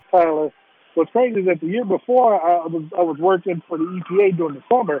crazy, Tyler, what's crazy is that the year before, I was working for the EPA during the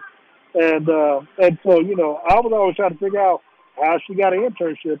summer. And so, I was always trying to figure out how she got an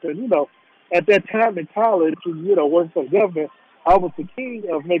internship. And, at that time in college, working for the government, I was the king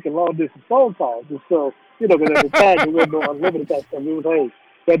of making long-distance phone calls. And so, because at the time, there wasn't no unlimited that stuff. It was, hey,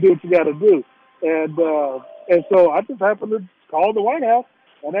 gotta do what you got to do. And so I just happened to call the White House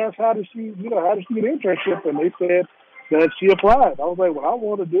and asked how did she get an internship, and they said that she applied. I was like, well, I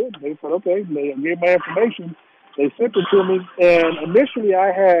want to do it. And they said, okay. They gave my information. They sent it to me, and initially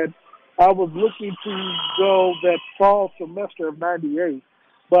I was looking to go that fall semester of '98,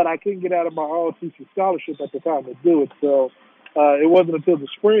 but I couldn't get out of my all-teacher scholarship at the time to do it. So it wasn't until the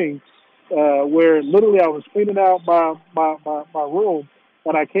spring where literally I was cleaning out my room,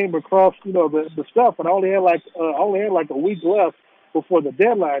 and I came across, the stuff, and I only had like a week left before the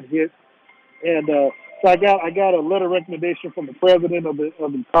deadline hit, and so I got a letter of recommendation from the president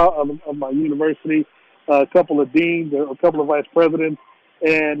of my university, a couple of deans, a couple of vice presidents,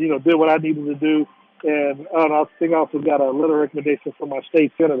 and did what I needed to do, and I think I also got a letter of recommendation from my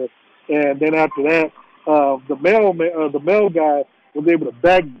state senator, and then after that, the mail guy was able to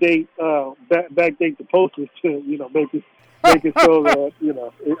backdate the postage to make it so that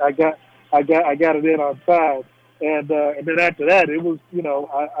I got it in on time, and then after that it was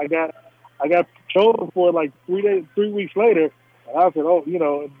I got chosen for it like 3 weeks later, and I said,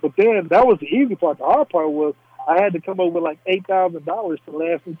 but then that was the easy part. The hard part was I had to come up with like $8,000 to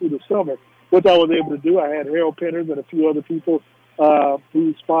last me through the summer, which I was able to do. I had Harold Penners and a few other people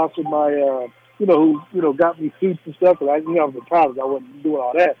who sponsored my who got me suits and stuff. Because I was in college, I wasn't doing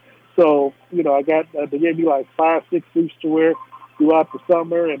all that. So, I got, they gave me like 5-6 suits to wear throughout the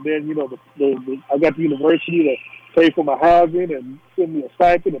summer. And then, I got the university to pay for my housing and send me a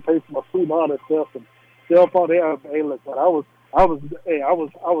stipend and pay for my food and all that stuff. And cell phone, hey, look, man, I was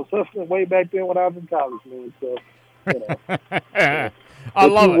hustling way back then when I was in college, man. So, I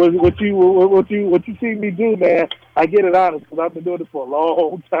love it. What you see me do, man, I get it honest because I've been doing it for a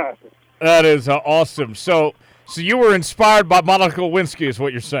long time. That is awesome. So you were inspired by Monica Lewinsky, is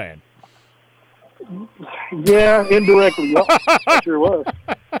what you're saying? Yeah, indirectly. Yep. I sure was.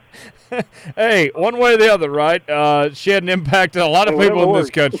 Hey, one way or the other, right? She had an impact on a lot of people in this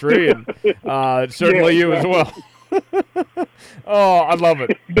country, and certainly you as well. Oh, I love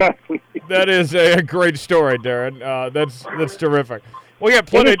it. Exactly. That is a great story, Darren. That's terrific. We got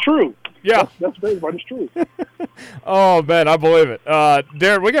plenty. It's true. Yeah, that's great, but it's true. Oh man, I believe it.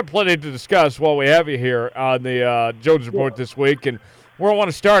 Darren, we got plenty to discuss while we have you here on the Jones Report this week, and where I want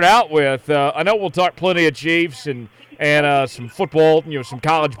to start out with, I know we'll talk plenty of Chiefs and some football, some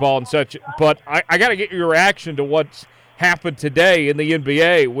college ball and such, but I got to get your reaction to what's happened today in the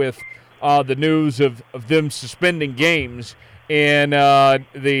NBA with the news of them suspending games and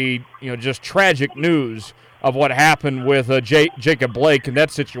the just tragic news of what happened with Jacob Blake in that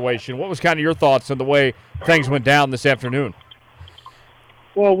situation. What was kind of your thoughts on the way things went down this afternoon?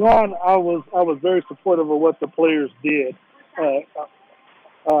 Well, one, I was very supportive of what the players did.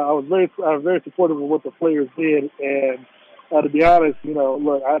 I was very supportive of what the players did, and to be honest,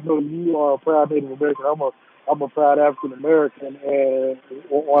 look, I know you are a proud Native American. I'm a proud African American, and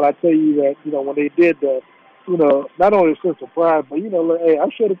when I tell you that, when they did that, not only a sense of pride, but look, hey, I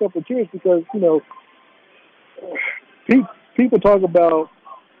shed a couple of tears because people talk about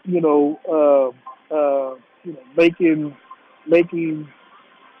making making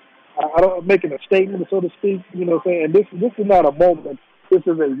a statement, so to speak. What I'm saying? And this is not a moment. This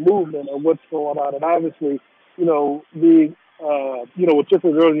is a movement of what's going on, and obviously, being with just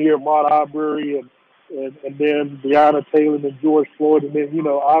as early year, Ahmaud Arbery and then Breonna Taylor and George Floyd, and then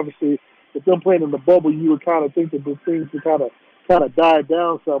obviously with them playing in the bubble, you would kind of think that the things would kind of die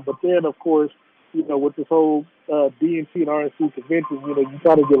down some. But then, of course, with this whole DNC and RNC convention, you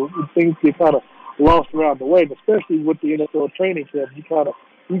kind of things get kind of lost around the way, and especially with the NFL training camp, you kind of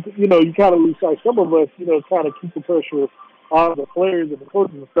lose sight. Some of us, kind of keep the pressure on the players and the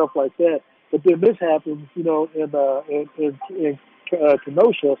coaches and stuff like that. But then this happens, in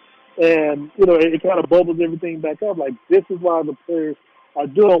Kenosha, and it kind of bubbles everything back up. Like, this is why the players are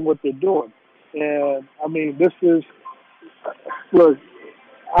doing what they're doing, and I mean, this is look.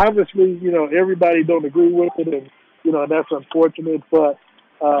 Obviously, everybody don't agree with it, and that's unfortunate. But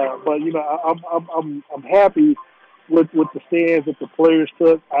I'm happy with the stands that the players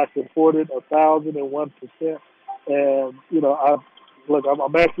took. I supported 1,001%, and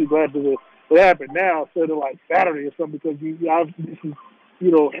I'm actually glad that it happened now instead of like Saturday or something, because this is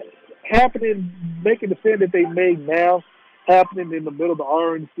happening, making the stand that they made now happening in the middle of the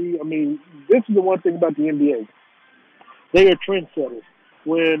RNC. I mean, this is the one thing about the NBA. They are trendsetters.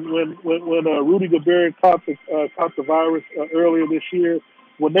 When Rudy Gobert caught the virus earlier this year,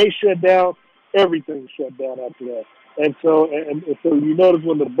 when they shut down, everything shut down after that. And so you notice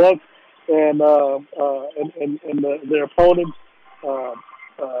when the Bucks and their opponents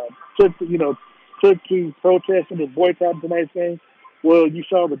took to protesting and boycotting tonight's game, well, you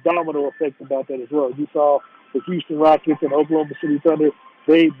saw the domino effect about that as well. You saw the Houston Rockets and Oklahoma City Thunder.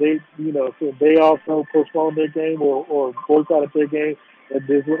 They also postponed their game or boycotted their game, as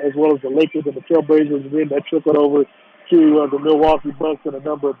well as the Lakers and the Trailblazers, and then that trickled over to the Milwaukee Bucks and a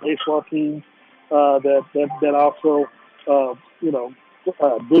number of baseball teams that also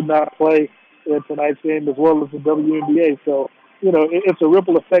did not play in tonight's game, as well as the WNBA. So it's a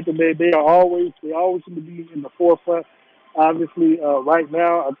ripple effect, and they always seem to be in the forefront. Obviously, right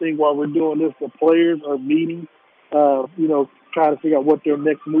now, I think while we're doing this, the players are meeting, trying to figure out what their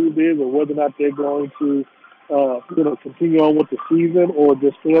next move is, or whether or not they're going to continue on with the season or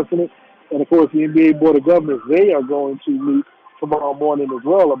just cancel it. And of course, the NBA Board of Governors, they are going to meet tomorrow morning as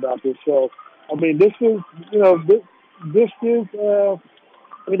well about this. So, I mean, this is,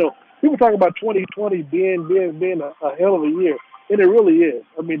 people talk about 2020 being a hell of a year, and it really is.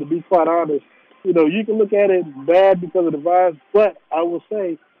 I mean, to be quite honest, you can look at it bad because of the virus, but I will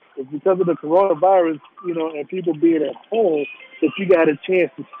say it's because of the coronavirus, and people being at home, that you got a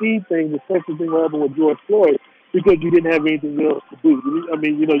chance to see things, especially things that happened with George Floyd, because you didn't have anything else to do. I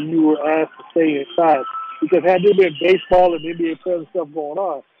mean, you were asked to stay inside. Because had there been baseball and NBA players and stuff going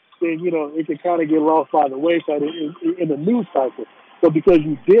on, then, it could kind of get lost by the wayside in the news cycle. So because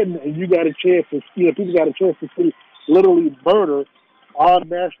you didn't, and you got a chance to, people got a chance to see literally murder on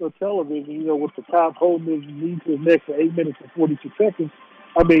national television, with the cop holding his knee to his neck for 8 minutes and 42 seconds.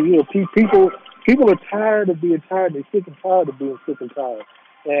 I mean, people are tired of being tired. They're sick and tired of being sick and tired.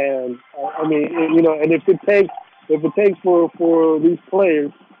 And I mean, and if it takes for these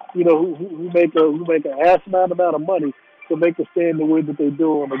players, who make an asinine amount of money to make a stand the way that they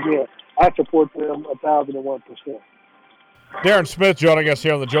do, and again, I support them 1,001%. Darren Smith joining us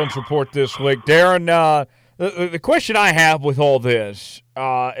here on the Jones Report this week. Darren, the question I have with all this,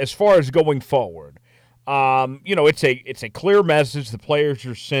 as far as going forward, it's a clear message the players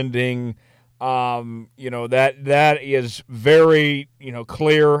are sending. That is very,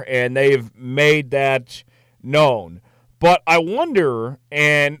 clear, and they've made that known. But I wonder,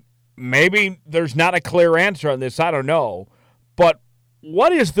 and maybe there's not a clear answer on this, I don't know, but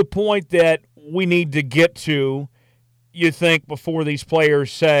what is the point that we need to get to, you think, before these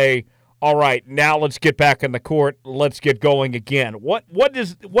players say, all right, now let's get back in the court, let's get going again? What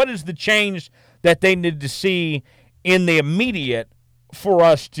is the change that they need to see in the immediate for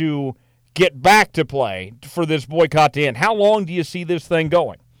us to get back to play, for this boycott to end? How long do you see this thing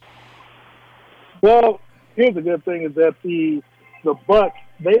going? Well, here's the good thing is that the Bucks,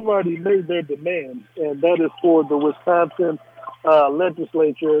 they've already made their demands, and that is for the Wisconsin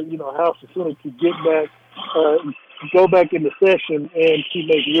legislature, House and Senate, to get back, go back into session and to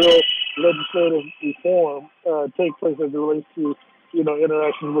make real legislative reform take place as it relates to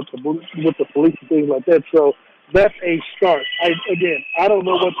interactions with the police and things like that. So that's a start. I don't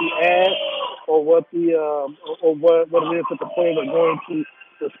know what the ask or what the or what it is that the players are going to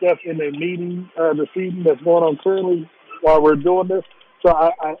discuss in their meeting this evening that's going on currently while we're doing this. So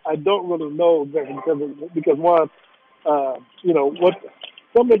I don't really know exactly because one, what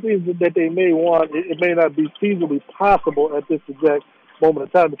some of the things that they may want, it may not be feasibly possible at this exact moment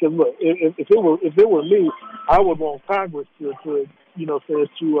in time. Because look, if it were me, I would want Congress to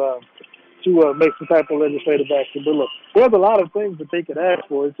make some type of legislative action. But look, there's a lot of things that they could ask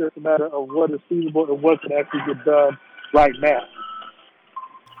for. It's just a matter of what is feasible and what can actually get done right now.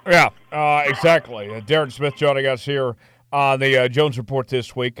 Yeah, exactly. Darren Smith joining us here on the Jones Report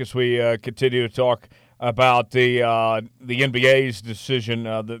this week as we continue to talk about the NBA's decision,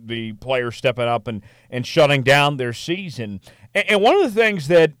 the players stepping up and shutting down their season. And one of the things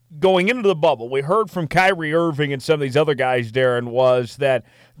that going into the bubble, we heard from Kyrie Irving and some of these other guys, Darren, was that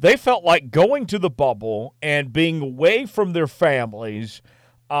they felt like going to the bubble and being away from their families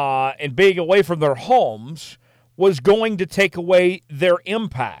and being away from their homes was going to take away their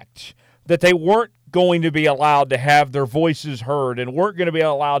impact, that they weren't going to be allowed to have their voices heard and weren't going to be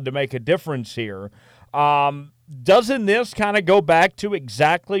allowed to make a difference here. Doesn't this kind of go back to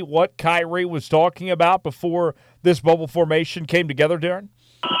exactly what Kyrie was talking about before this bubble formation came together, Darren?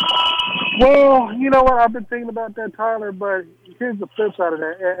 Well, you know what? I've been thinking about that, Tyler, but here's the flip side of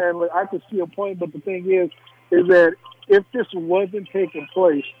that. And look, I can see a point, but the thing is that if this wasn't taking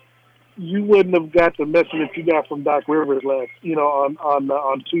place, you wouldn't have got the message that you got from Doc Rivers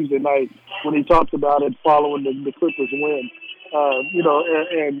on Tuesday night when he talked about it following the Clippers win.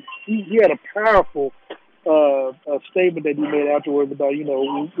 And he had a powerful statement that he made afterwards about,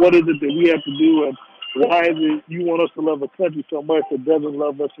 what is it that we have to do and why is it you want us to love a country so much that doesn't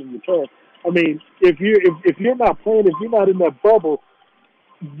love us in return? I mean, if you're not playing, if you're not in that bubble,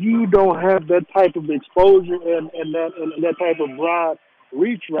 you don't have that type of exposure and that type of broad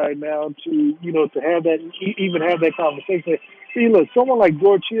reach right now to have that even have that conversation. See, look, someone like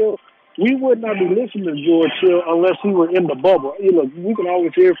George Hill, we would not be listening to George Hill unless he were in the bubble. Look, we can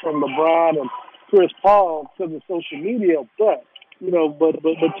always hear from LeBron and Chris Paul because of social media, but you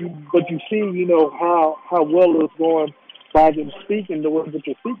see, how well it's going by them speaking the way that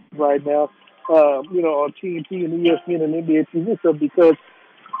they're speaking right now, on TNT and ESPN and NBA TV stuff because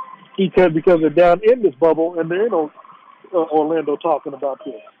they're down in this bubble and they're in Orlando talking about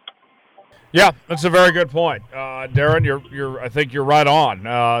this. Yeah, that's a very good point, Darren. I think you're right on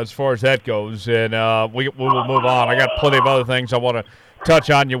as far as that goes, and we will move on. I got plenty of other things I want to touch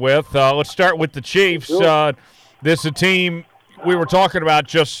on you with. Let's start with the Chiefs. Sure. This is a team we were talking about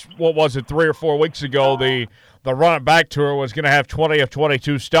just 3 or 4 weeks ago. The Run It Back tour was going to have 20 of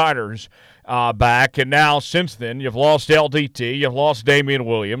 22 starters back, and now since then you've lost LDT, you've lost Damian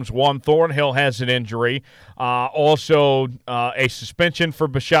Williams, Juan Thornhill has an injury, also a suspension for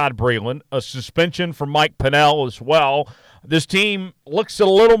Bashaud Breeland, a suspension for Mike Pennell as well. This team looks a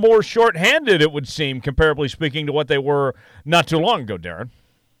little more shorthanded, it would seem, comparably speaking to what they were not too long ago, Darren.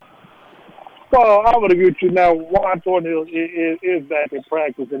 Well, I would agree with you. Now, Juan Thornhill is back in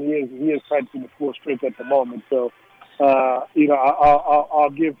practice, and he is practicing the full strength at the moment. So, I'll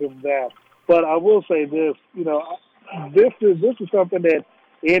give him that. But I will say this, this is something that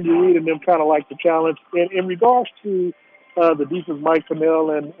Andy Reid and them kind of like to challenge. And in regards to the defense, Mike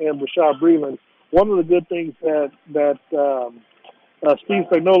Pennell and Bashaud Breeland, one of the good things that Steve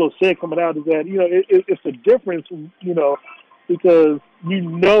Spagnuolo said coming out is that, it's a difference, because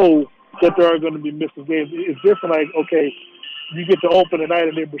that there are going to be missing games. It's different, like, okay, you get to open the night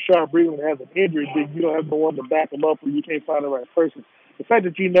and then Bashaud Breeland has an injury, then you don't have no one to back him up or you can't find the right person. The fact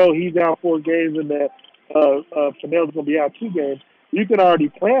that he's out 4 games and that Pennell's going to be out 2 games, you can already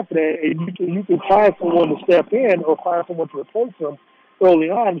plan for that, and you can find someone to step in or find someone to replace him early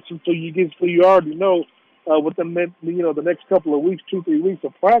on, so you already know within the next couple of weeks, 2-3 weeks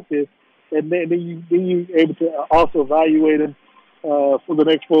of practice, and then you're able to also evaluate him for the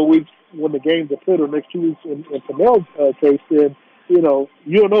next 4 weeks when the games are played, or next 2 weeks in Pennell's case. Then you don't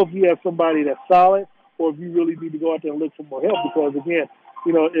know if you have somebody that's solid or if you really need to go out there and look for more help. Because again,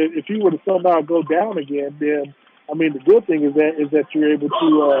 if you were to somehow go down again, then I mean the good thing is that you're able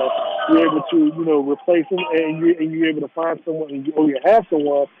to replace him and you're able to find someone or you have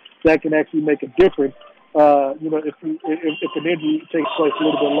someone that can actually make a difference. If an injury takes place a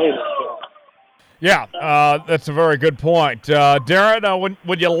little bit later. So. Yeah, that's a very good point. Darren,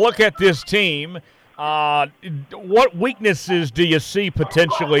 when you look at this team, what weaknesses do you see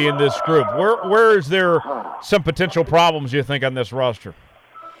potentially in this group? Where is there some potential problems, you think, on this roster?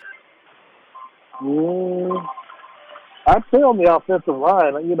 I'd say on the offensive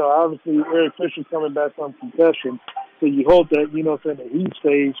line, obviously Eric Fisher's coming back from concussion, so you hope that, that he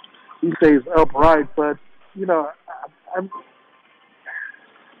stays upright. But, I'm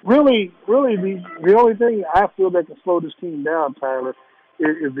really the only thing I feel that can slow this team down, Tyler,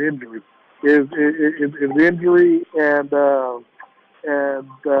 is injury. Is injury and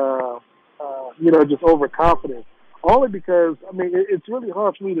just overconfidence. Only because, it's really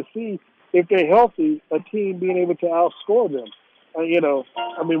hard for me to see, if they're healthy, a team being able to outscore them. We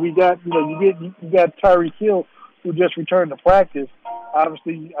got, you got Tyreek Hill, who just returned to practice.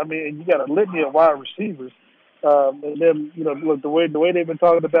 Obviously, and you got a litany of wide receivers. And then, look, the way they've been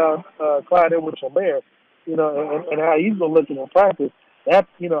talking about Clyde Edwards-Helaire, and how he's been looking in practice, that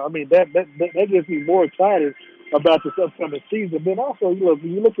gets me more excited about this upcoming season. Then also,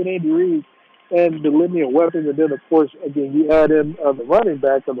 when you look at Andy Reid and the litany of weapons, and then, of course, again, you add in the running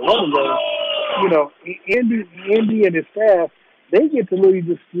back of the running game, Andy and his staff, they get to really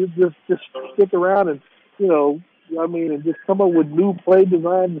just stick around and, and just come up with new play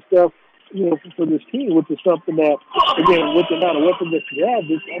design and stuff, for this team, which is something that, again, with the amount of weapons that you have,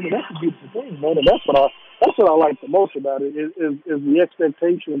 that's a beautiful thing, man. And that's what I like the most about it is the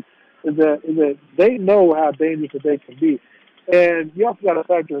expectation is that they know how dangerous that they can be. And you also got to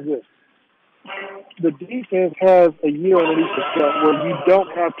factor in this. The defense has a year underneath the belt where you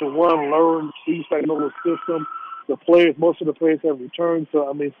don't have to learn Steve Spagnuolo's system. Most of the players have returned,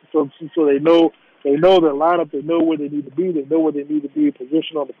 so they know their lineup, they know where they need to be, they know where they need to be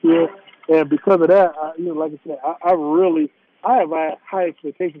positioned on the field, and because of that, like I said, I have high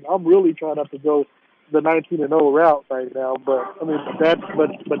expectations. I'm really trying not to go the 19-0 route right now, but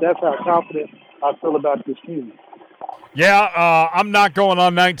that's how confident I feel about this team. Yeah, I'm not going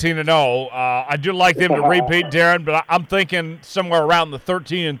on 19-0. I do like them to repeat, Darren, but I'm thinking somewhere around the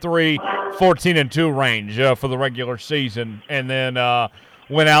 13-3, 14-2 range for the regular season, and then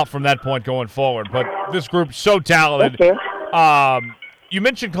went out from that point going forward. But this group's so talented. Okay. You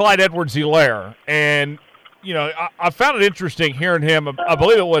mentioned Clyde Edwards-Helaire, and I found it interesting hearing him. I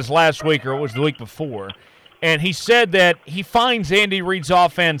believe it was last week or it was the week before, and he said that he finds Andy Reid's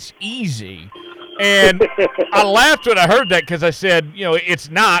offense easy. And I laughed when I heard that because I said, it's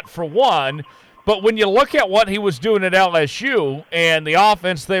not, for one. But when you look at what he was doing at LSU and the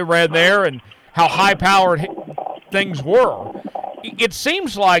offense they ran there and how high-powered things were, it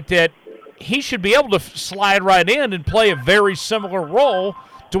seems like that he should be able to slide right in and play a very similar role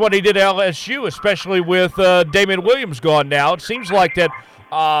to what he did at LSU, especially with Damian Williams gone now. It seems like that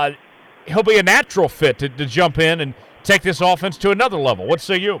he'll be a natural fit to jump in and take this offense to another level. What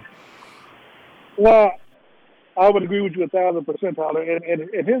say you? Well, I would agree with you 1,000%, Tyler. And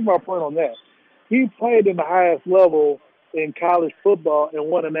here's my point on that. He played in the highest level in college football and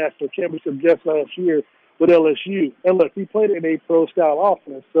won a national championship just last year with LSU. And look, he played in a pro-style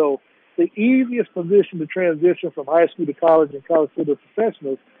offense. So the easiest position to transition from high school to college and college to the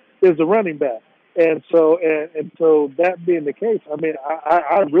professionals is the running back. And so that being the case,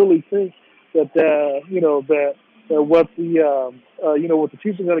 I really think that what the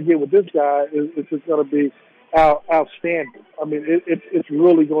Chiefs are going to get with this guy is just going to be outstanding. It's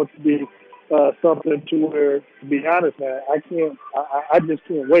really going to be something to where, to be honest, man, I just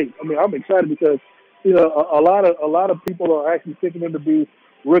can't wait. I'm excited because a lot of people are actually picking him to be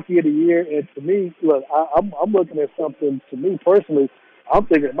Rookie of the Year, and to me, look, I'm looking at something. To me personally, I'm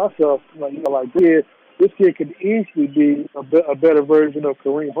thinking to myself, this kid could easily be a better version of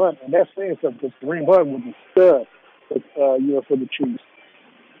Kareem Hunt, and that's saying something because Kareem Hunt was a stud. For the Chiefs.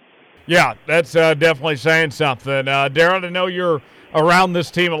 Yeah, that's definitely saying something. Darren, I know you're around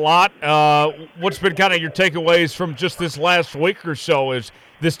this team a lot. What's been kind of your takeaways from just this last week or so as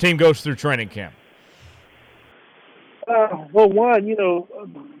this team goes through training camp? Well, one,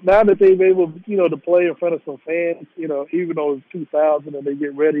 now that they've able, to play in front of some fans, even though it's 2,000 and they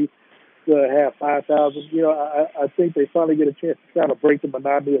get ready to have 5,000, I think they finally get a chance to kind of break the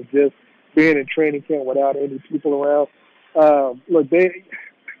monotony of just being in training camp without any people around. Look,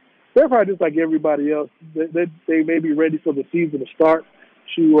 they're probably just like everybody else. They may be ready for the season to start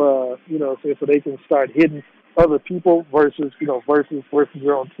so they can start hitting other people versus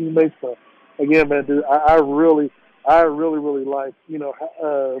their own teammates. But again, man, I really like,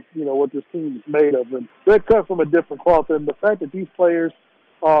 what this team is made of. And they're cut from a different cloth. And the fact that these players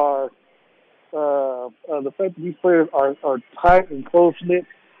are tight and close-knit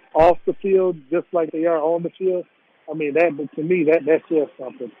off the field, just like they are on the field. That to me, that says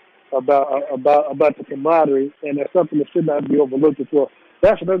something about the camaraderie, and that's something that should not be overlooked as well.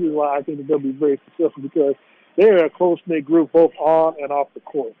 That's another reason why I think that they'll be very successful, because they're a close-knit group both on and off the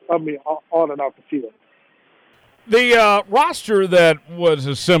court. On and off the field. The roster that was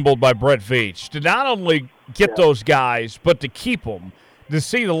assembled by Brett Veach to not only get those guys, but to keep them, to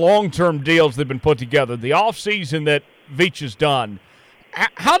see the long-term deals that have been put together, the offseason that Veach has done.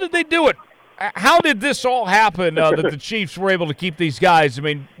 How did they do it? How did this all happen that the Chiefs were able to keep these guys? I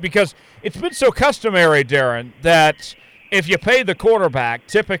mean, because it's been so customary, Darren, that if you pay the quarterback,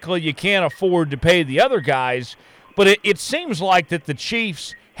 typically you can't afford to pay the other guys. But it seems like that the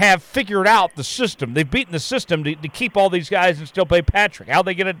Chiefs have figured out the system. They've beaten the system to keep all these guys and still pay Patrick. How'd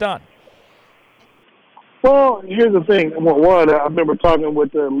they get it done? Well, here's the thing. One, I remember talking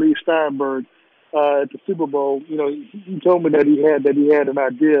with Lee Steinberg at the Super Bowl. You know, he told me that he had an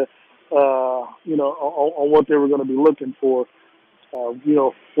idea, on what they were going to be looking for.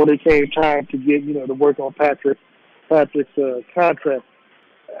 When it came time to get, to work on Patrick's contract.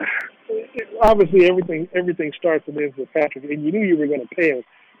 Obviously, everything starts and ends with Patrick, and you knew you were going to pay him.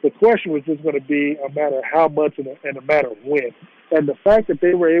 The question was just going to be a matter of how much and a matter of when. And the fact that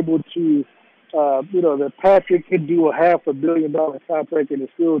they were able to, that Patrick could do a $500 million contract and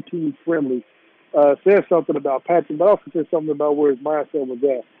it's still team friendly, says something about Patrick, but also says something about where his mindset was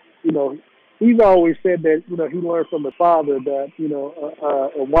at. He's always said that, he learned from his father that,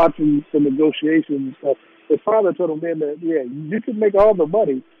 watching the negotiations, his father told him then that, you can make all the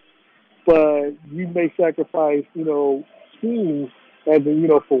money, but you may sacrifice, schemes as in,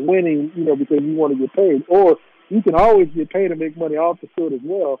 for winning, because you want to get paid. Or you can always get paid and make money off the field as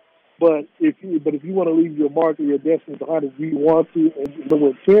well. But if you want to leave your mark or your destiny behind, if you want to and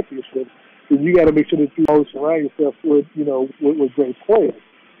win championships, then you got to make sure that you always surround yourself with, with great players.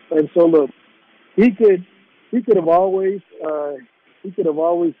 And so look, he could have always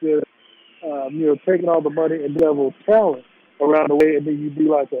just taken all the money and level talent around the way, and then you'd be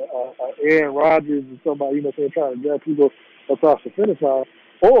like a Aaron Rodgers or somebody, trying to grab people across the finish line.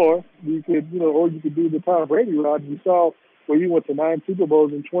 Or you could do the Tom Brady route you saw where you went to 9 Super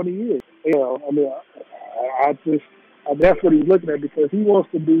Bowls in 20 years. That's what he's looking at, because he wants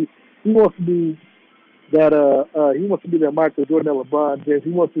to be that Michael Jordan and LeBron James.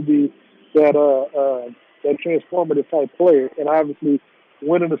 He wants to be that transformative type player, and obviously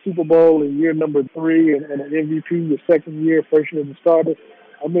winning a Super Bowl in year number 3 and an MVP your second year, first year as a starter.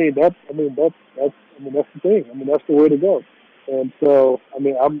 That's the thing. That's the way to go. And so,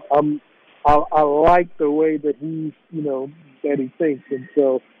 I like the way that he's, that he thinks. And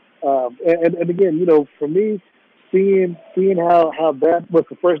so, and again, for me, seeing how that was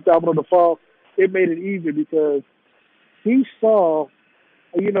the first domino to fall, it made it easier because he saw,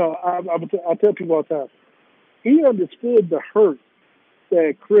 I tell people all the time, he understood the hurt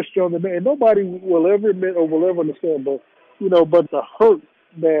that Chris Jones, and nobody will ever admit or will ever understand, but the hurt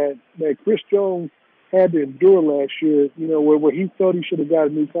that Chris Jones had to endure last year, where he thought he should have got a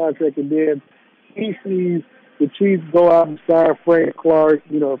new contract, and then he sees the Chiefs go out and sign Frank Clark.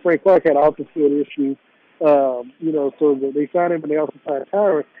 Frank Clark had off-the-field issues, so they signed him and they also signed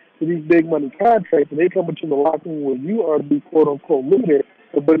Tyron to these big money contracts, and they come into the locker room where you are the quote-unquote leader,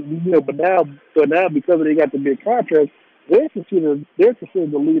 but now because they got the big contracts, they're considered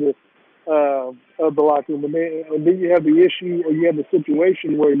the leader of the locker room, and then you have the issue, or you have the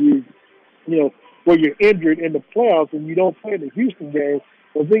situation where where you're injured in the playoffs and you don't play in the Houston game.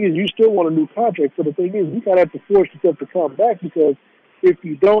 The thing is, you still want a new contract. So the thing is, you gotta have to force yourself to come back, because if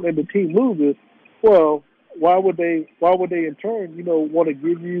you don't and the team loses, well, why would they in turn, want to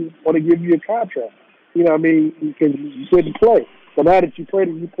give you a contract? Because you couldn't play. But now that you played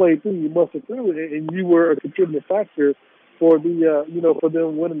and you played through, you must have through it, and you were a contributing factor for for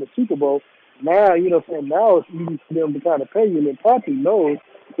them winning the Super Bowl. Now, now it's easy for them to kind of pay you, and Patrick knows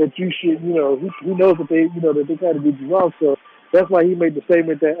that you should, he knows that they kind of did you wrong. So that's why he made the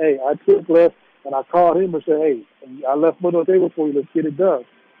statement that, hey, I took less, and I called him and said, hey, I left money on the table for you. Let's get it done.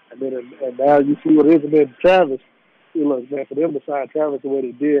 And now you see what it is. And then Travis, look, man, for them to sign Travis the way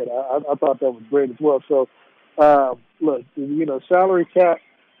they did, I thought that was great as well. So, look, salary cap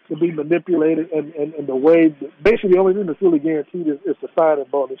to be manipulated, and the way, basically the only thing that's really guaranteed is the signing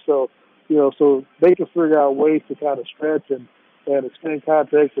bonus. So, so they can figure out ways to kind of stretch and extend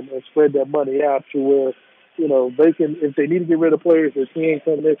contracts and spread that money out to where, they can, if they need to get rid of players, they can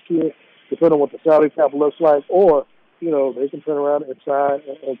come next year, depending on what the salary cap looks like, or, they can turn around and sign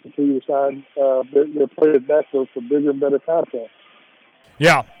and continue to sign their players back for bigger and better contracts.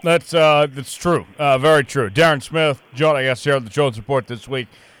 Yeah, that's true. Very true. Darren Smith joining us here on the Jones Report this week.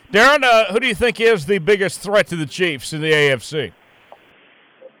 Darren, who do you think is the biggest threat to the Chiefs in the AFC?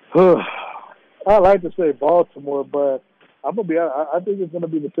 I like to say Baltimore, but I'm gonna be. I think it's gonna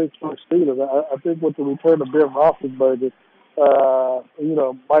be the Pittsburgh Steelers. I think with the return of Ben Roethlisberger,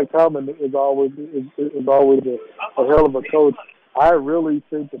 Mike Tomlin is always a hell of a coach. I really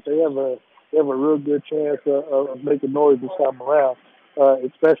think that they have a real good chance of making noise this time around,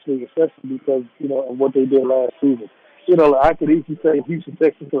 especially because of what they did last season. I could easily say Houston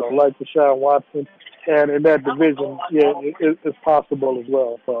Texans are like Deshaun Watson, and in that division, it's possible as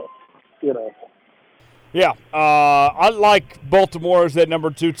well. But Yeah, I like Baltimore as that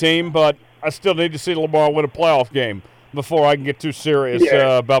number 2 team, but I still need to see Lamar win a playoff game before I can get too serious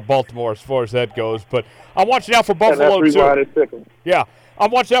about Baltimore as far as that goes. But I'm watching out for Buffalo, too. Yeah, I'm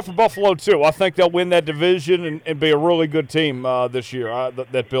watching out for Buffalo, too. I think they'll win that division and be a really good team this year,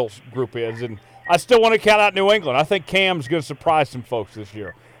 that Bills group is. And I still want to count out New England. I think Cam's going to surprise some folks this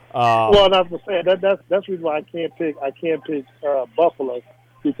year. Well, I was saying that's the reason why I can't pick Buffalo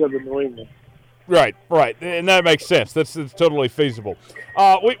because of New England. Right, and that makes sense. That's totally feasible.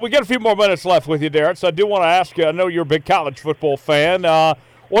 We got a few more minutes left with you, Darren, so I do want to ask you, I know you're a big college football fan.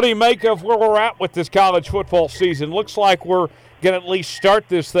 What do you make of where we're at with this college football season? Looks like we're going to at least start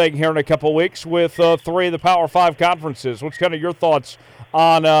this thing here in a couple of weeks with 3 of the Power 5 conferences. What's kind of your thoughts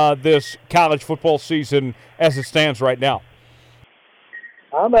on this college football season as it stands right now?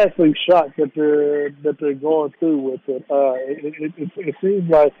 I'm actually shocked that they're going through with it. It seems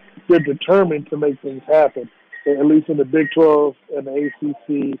like they're determined to make things happen, at least in the Big 12 and the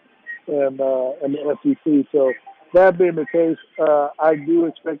ACC and the SEC. So that being the case, I do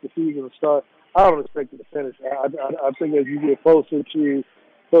expect the season to start. I don't expect it to finish. I think as you get closer to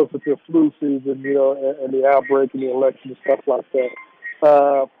flu season, and the outbreak and the election and stuff like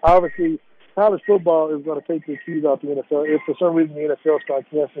that, obviously college football is going to take the keys off the NFL. If for some reason the NFL starts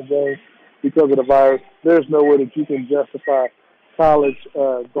canceling games because of the virus, there's no way that you can justify college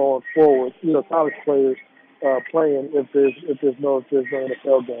going forward. College players playing if there's no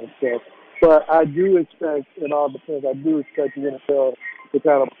NFL games. So, but I do expect, in all defense, the NFL to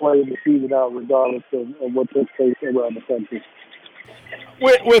kind of play the season out regardless of what takes place around the country.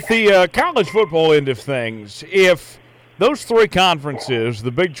 With the college football end of things, if those 3 conferences,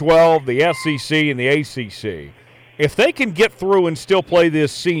 the Big 12, the SEC, and the ACC, if they can get through and still play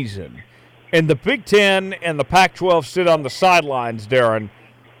this season, and the Big 10 and the Pac-12 sit on the sidelines, Darren,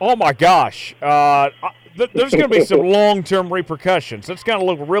 oh my gosh, there's going to be some long-term repercussions. It's going to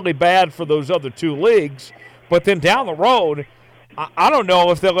look really bad for those other 2 leagues, but then down the road, I don't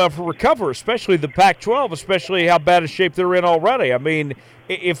know if they'll ever recover, especially the Pac-12, especially how bad a shape they're in already. I mean,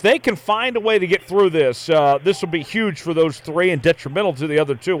 if they can find a way to get through this, this will be huge for those 3 and detrimental to the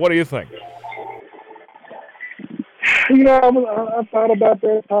other 2. What do you think? I thought about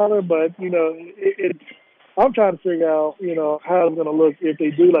that, Tyler, but, I'm trying to figure out, how it's going to look if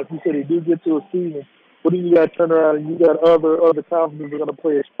they do, like you said, they do get to a season, but then you got to turn around and you got other conferences that are going to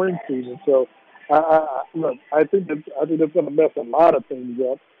play a spring season. So, I think that's going to mess a lot of things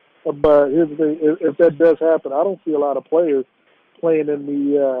up. But here's the thing: if that does happen, I don't see a lot of players playing in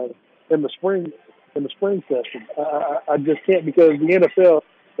the spring session. I just can't, because the NFL,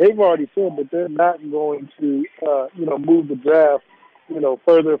 they've already said that they're not going to move the draft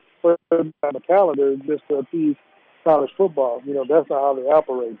further down the calendar just to appease college football. That's not how they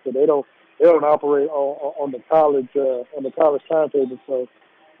operate. So they don't operate on the college timetable. So.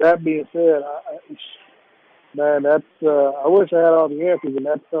 That being said, I wish I had all the answers, and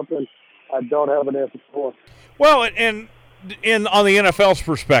that's something I don't have an answer for. Well, and on the NFL's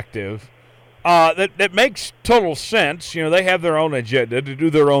perspective, that makes total sense. They have their own agenda to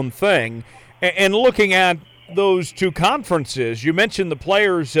do their own thing. And looking at those 2 conferences, you mentioned the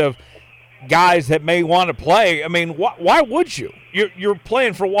players of guys that may want to play. I mean, why would you? You're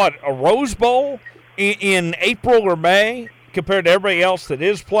playing for what, a Rose Bowl in April or May? Compared to everybody else that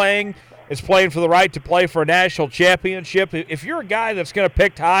is playing for the right to play for a national championship. If you're a guy that's going to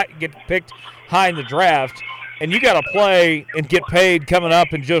get picked high in the draft, and you got to play and get paid coming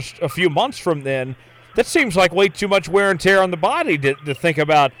up in just a few months from then, that seems like way too much wear and tear on the body to think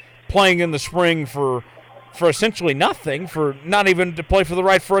about playing in the spring for essentially nothing, for not even to play for the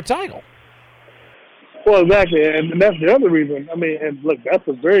right for a title. Well, exactly, and that's the other reason. I mean, and look, that's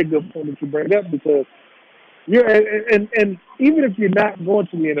a very good point that you bring up, because and even if you're not going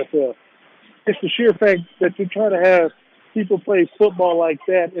to the NFL, it's the sheer fact that you're trying to have people play football like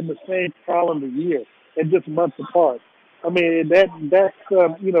that in the same calendar year and just months apart. I mean, that's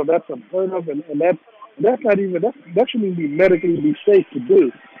unheard of, and that's not even that shouldn't even be medically safe to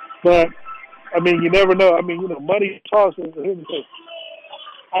do. But I mean, you never know. I mean, money talks. And here's the thing: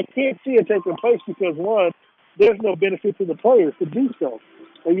 I can't see it taking place because, one, there's no benefit to the players to do so.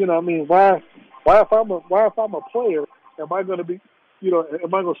 And, I mean, why if I'm a player, am I going to be,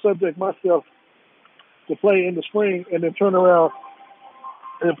 am I going to subject myself to play in the spring and then turn around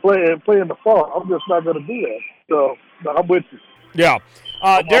and play in the fall. I'm just not going to do that. So no, I'm with you. Yeah.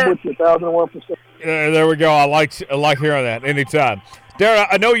 I'm Darren, with you 1,001%. there we go. I like hearing that anytime. Darren,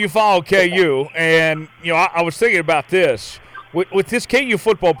 I know you follow KU, and I was thinking about this. With this KU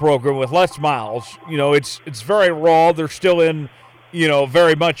football program with Les Miles, it's very raw. They're still in,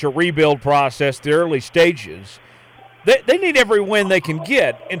 very much a rebuild process, the early stages. They need every win they can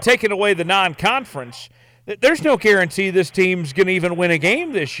get, and taking away the non-conference, there's no guarantee this team's going to even win a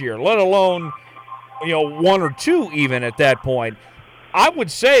game this year, let alone, one or two even at that point. I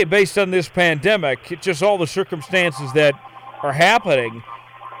would say, based on this pandemic, just all the circumstances that are happening,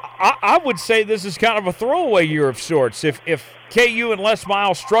 I would say this is kind of a throwaway year of sorts. If KU and Les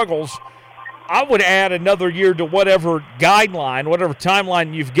Miles struggles, I would add another year to whatever guideline, whatever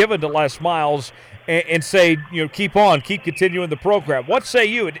timeline you've given to Les Miles, and say, keep continuing the program. What say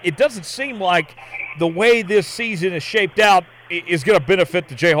you? It doesn't seem like the way this season is shaped out is going to benefit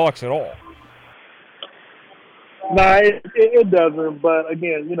the Jayhawks at all. No, it doesn't. But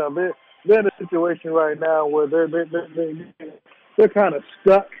again, they're in a situation right now where they're kind of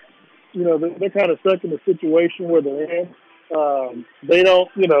stuck. They're kind of stuck in a situation where they're in. They don't.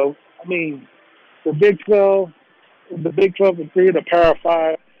 The Big 12 and the Power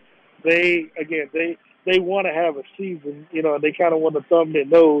 5. They want to have a season. And they kind of want to thumb their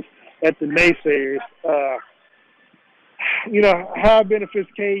nose at the naysayers. How it benefits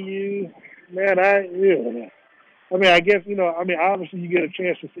KU, man. I guess, obviously you get a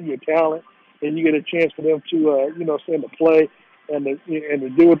chance to see your talent and you get a chance for them to, send a play and to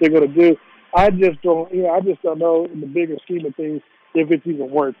do what they're going to do. I just don't know in the bigger scheme of things if it's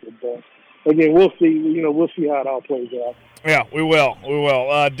even worth it. But again, we'll see. We'll see how it all plays out. Yeah, we will.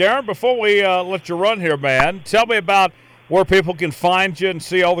 Darren, before we let you run here, man, tell me about where people can find you and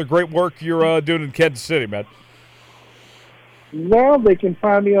see all the great work you're doing in Kansas City, man. Well, they can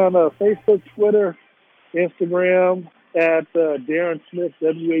find me on Facebook, Twitter, Instagram at Darren Smith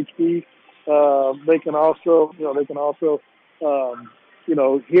WHB. They can also hear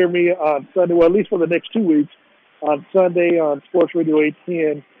me on Sunday. Well, at least for the next 2 weeks, on Sunday on Sports Radio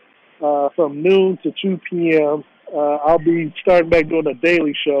 810 from noon to 2 p.m. I'll be starting back doing a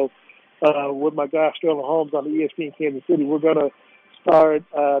daily show with my guy Sterling Holmes on the ESPN Kansas City. We're going to start,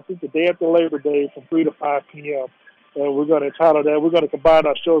 I think, the day after Labor Day from 3 to 5 p.m. And we're going to title that. We're going to combine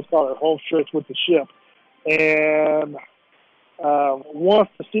our shows called Home Stretch with the Ship. And once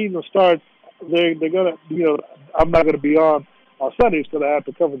the season starts, they're going to, I'm not going to be on Sundays because I have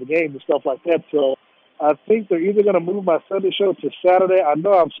to cover the games and stuff like that. So I think they're either going to move my Sunday show to Saturday. I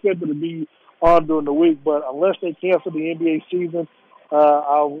know I'm scheduled to be on during the week, but unless they cancel the NBA season,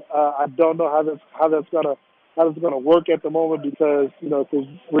 I don't know how that's going to work at the moment because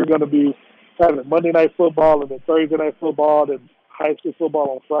we're going to be having Monday night football and then Thursday night football and high school football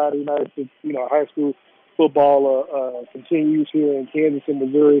on Friday nights. High school football continues here in Kansas and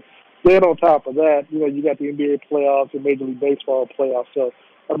Missouri. Then on top of that, you got the NBA playoffs and Major League Baseball playoffs. So,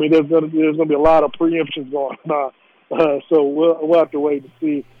 there's going to be a lot of preemptions going on. So we'll have to wait and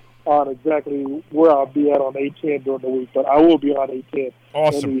see on exactly where I'll be at on 810 during the week. But I will be on 810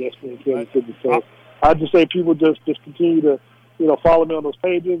 awesome. on ESPN Kansas City. So I just say people just continue to follow me on those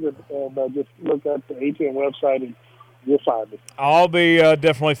pages and just look at the 810 website and you'll find me. I'll be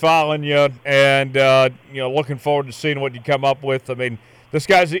definitely following you and looking forward to seeing what you come up with. This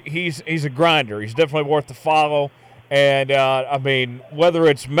guy's he's a grinder. He's definitely worth the follow. And whether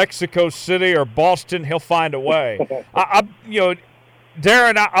it's Mexico City or Boston, he'll find a way.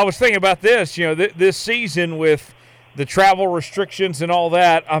 Darren, I was thinking about this. This season with the travel restrictions and all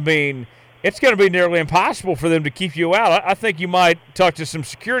that. It's going to be nearly impossible for them to keep you out. I think you might talk to some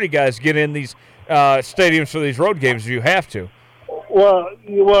security guys to get in these stadiums for these road games if you have to. Well,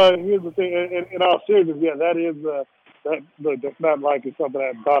 here's the thing. In all seriousness, yeah, that is that's not like it's something I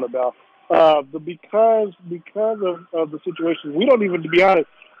hadn't thought about. Because of the situation, we don't even, to be honest,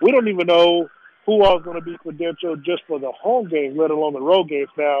 we don't even know who all is going to be credentialed just for the home games, let alone the road games.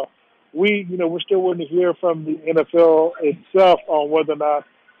 Now, we're still waiting to hear from the NFL itself on whether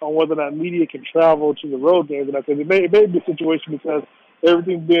or not media can travel to the road games. And I said it may be a situation because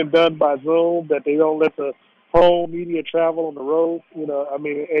everything's being done by Zoom, that they don't let the home media travel on the road. And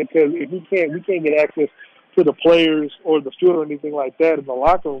because if we can't get access to the players or the field or anything like that in the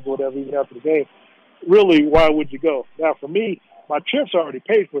locker rooms or whatever, even after the game, really, why would you go? Now, for me, my trip's already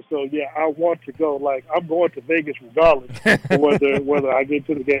paid for, so yeah, I want to go. Like, I'm going to Vegas regardless of whether I get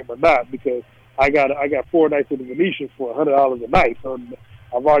to the game or not, because I got 4 nights in the Venetian for $100 a night. So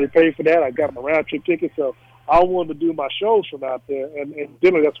I've already paid for that. I got my round trip ticket, so I wanted to do my shows from out there, and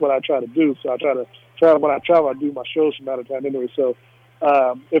generally that's what I try to do. So I try when I travel, I do my shows from out of town anyway. So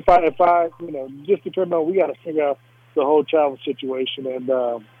if I just depending on, we got to figure out the whole travel situation, and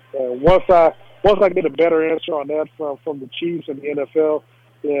once I get a better answer on that from the Chiefs and the NFL,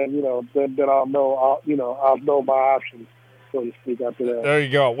 then I'll know my options, so to speak, after that. There you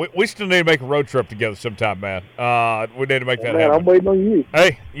go. We still need to make a road trip together sometime, man. We need to make that happen. I'm waiting on you.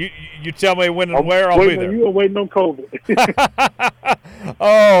 Hey, you tell me when and where, I'll be there. You are waiting on COVID.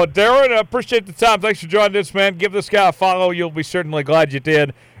 Oh, Darren, I appreciate the time. Thanks for joining us, man. Give this guy a follow. You'll be certainly glad you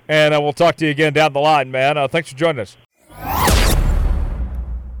did. And we'll talk to you again down the line, man. Thanks for joining us.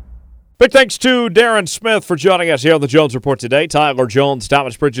 Big thanks to Darren Smith for joining us here on the Jones Report today. Tyler Jones,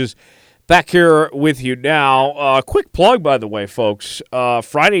 Thomas Bridges, back here with you now. Quick plug, by the way, folks.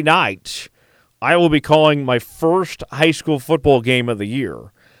 Friday night, I will be calling my first high school football game of the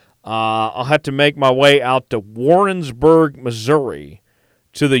year. I'll have to make my way out to Warrensburg, Missouri,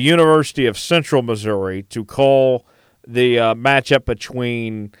 to the University of Central Missouri to call the matchup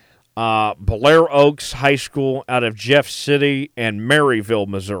between Blair Oaks High School out of Jeff City and Maryville,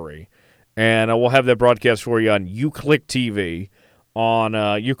 Missouri. And we'll have that broadcast for you on UClick TV, on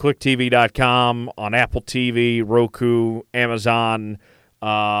uclicktv.com, on Apple TV, Roku, Amazon,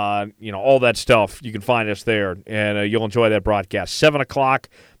 all that stuff. You can find us there, and you'll enjoy that broadcast. 7 o'clock,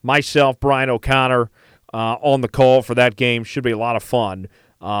 myself, Brian O'Connor, on the call for that game. Should be a lot of fun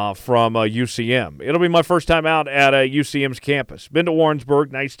from UCM. It'll be my first time out at UCM's campus. Been to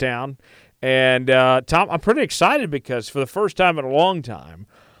Warrensburg, nice town. And, Tom, I'm pretty excited because for the first time in a long time,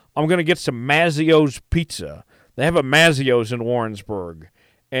 I'm going to get some Mazzio's pizza. They have a Mazzio's in Warrensburg.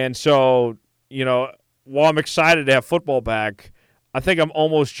 And so, while I'm excited to have football back, I think I'm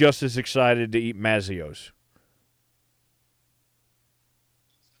almost just as excited to eat Mazzio's.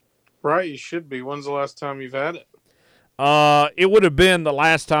 Right, you should be. When's the last time you've had it? It would have been the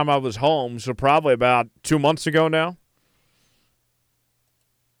last time I was home, so probably about 2 months ago now.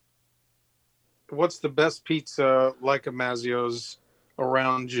 What's the best pizza like a Mazzio's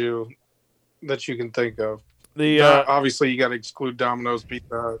around you that you can think of? Obviously, you got to exclude Domino's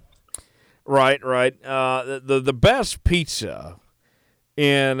Pizza. Right. The best pizza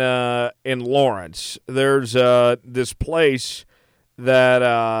in Lawrence. There's this place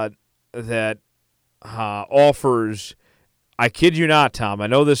that offers. I kid you not, Tom. I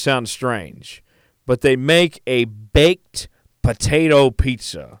know this sounds strange, but they make a baked potato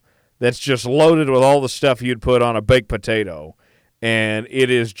pizza that's just loaded with all the stuff you'd put on a baked potato. And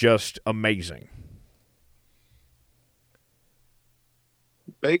it is just amazing.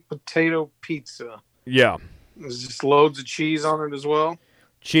 Baked potato pizza. Yeah. There's just loads of cheese on it as well.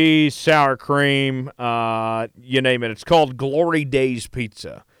 Cheese, sour cream, you name it. It's called Glory Days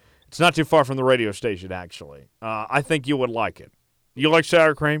Pizza. It's not too far from the radio station, actually. I think you would like it. You like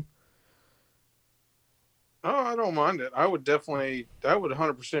sour cream? Oh, I don't mind it. I would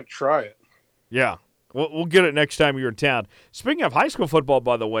 100% try it. Yeah. We'll get it next time you're in town. Speaking of high school football,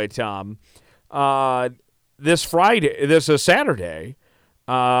 by the way, Tom, this Saturday,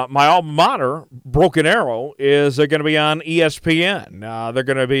 my alma mater, Broken Arrow, is going to be on ESPN. They're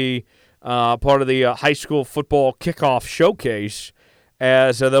going to be part of the high school football kickoff showcase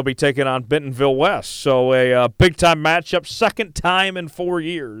as they'll be taking on Bentonville West. So a big-time matchup, second time in 4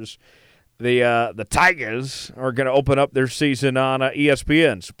 years. The Tigers are going to open up their season on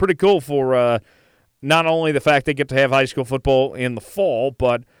ESPN. It's pretty cool for not only the fact they get to have high school football in the fall,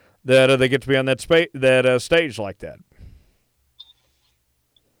 but that they get to be on that stage like that.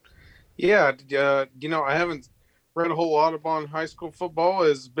 Yeah, I haven't read a whole lot about high school football.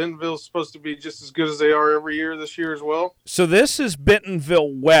 Is Bentonville supposed to be just as good as they are every year this year as well? So this is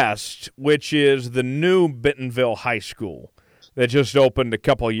Bentonville West, which is the new Bentonville High School that just opened a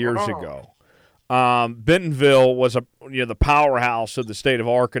couple of years ago. Bentonville was the powerhouse of the state of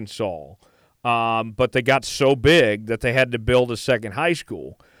Arkansas. But they got so big that they had to build a second high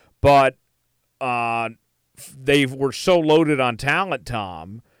school. But they were so loaded on talent,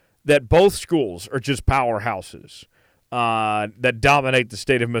 Tom, that both schools are just powerhouses that dominate the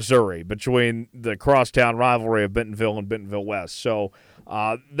state of Missouri between the crosstown rivalry of Bentonville and Bentonville West. So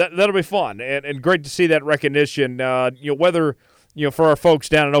that'll be fun and great to see that recognition. Whether for our folks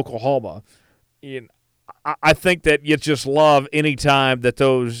down in Oklahoma, I think that you just love any time that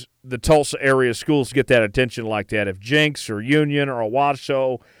the Tulsa area schools get that attention like that. If Jenks or Union or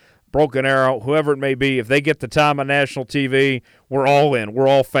Owasso, Broken Arrow, whoever it may be, if they get the time on national TV, we're all in. We're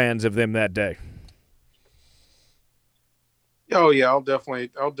all fans of them that day. Oh yeah, I'll definitely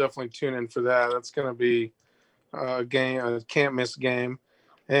tune in for that. That's going to be a can't miss game.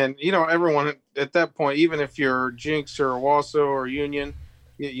 And, everyone at that point, even if you're Jinx or Wasso or Union,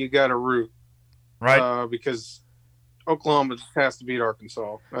 you got to root. Right. Because Oklahoma has to beat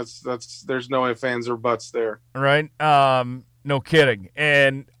Arkansas. There's no ifs, ands, or buts there. Right. No kidding.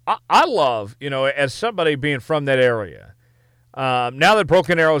 And I love, as somebody being from that area, now that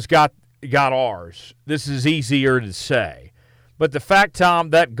Broken Arrow's got ours, this is easier to say. But the fact, Tom,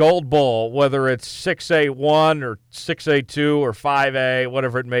 that Gold Bowl, whether it's 6A1 or 6A2 or 5A,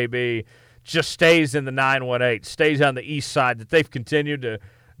 whatever it may be, just stays in the 918, stays on the east side, that they've continued to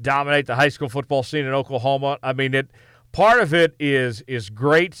dominate the high school football scene in Oklahoma. I mean, part of it is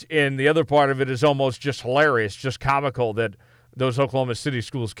great, and the other part of it is almost just hilarious, just comical that those Oklahoma City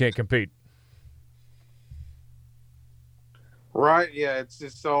schools can't compete. Right, yeah,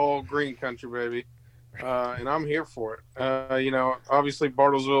 it's all green country, baby. And I'm here for it. Obviously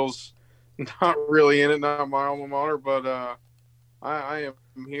Bartlesville's not really in it, not my alma mater, but I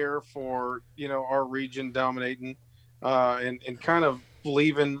am here for, our region dominating and kind of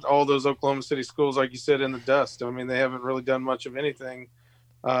leaving all those Oklahoma City schools, like you said, in the dust. I mean, they haven't really done much of anything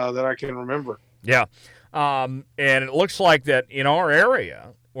that I can remember. Yeah. And it looks like that in our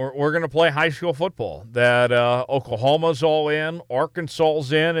area, we're going to play high school football, that Oklahoma's all in,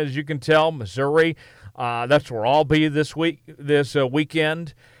 Arkansas's in, as you can tell, Missouri. That's where I'll be this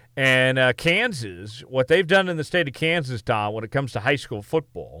weekend. And Kansas, what they've done in the state of Kansas, Tom, when it comes to high school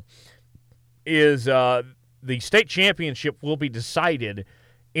football, is the state championship will be decided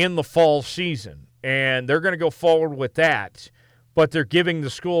in the fall season. And they're going to go forward with that. But they're giving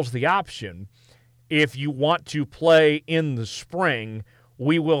the schools the option, if you want to play in the spring,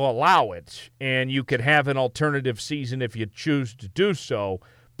 we will allow it. And you could have an alternative season if you choose to do so,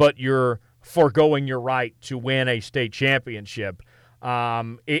 but you're foregoing your right to win a state championship.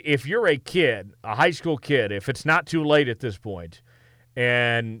 If you're a kid, a high school kid, if it's not too late at this point,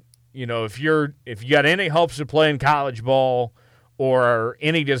 and if you got any hopes of playing college ball or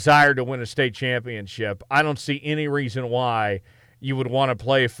any desire to win a state championship, I don't see any reason why you would want to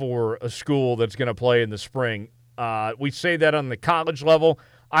play for a school that's going to play in the spring. We say that on the college level.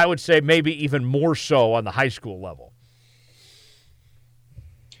 I would say maybe even more so on the high school level.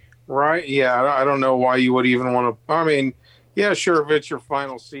 Right. Yeah. I don't know why you would even want to. I mean, yeah, sure. If it's your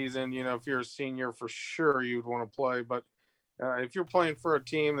final season, if you're a senior, for sure you'd want to play. But if you're playing for a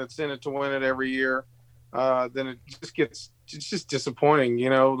team that's in it to win it every year, then it's just disappointing.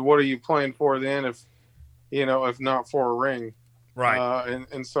 What are you playing for then if not for a ring? Right.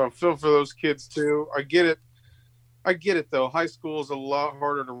 And so I feel for those kids too. I get it though. High school is a lot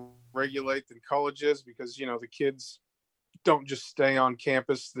harder to regulate than college is, because, the kids don't just stay on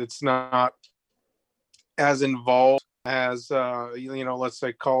campus. It's not as involved as, let's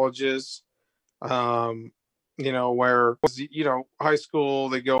say colleges, where, high school,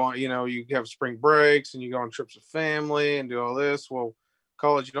 they go on, you have spring breaks and you go on trips with family and do all this. Well,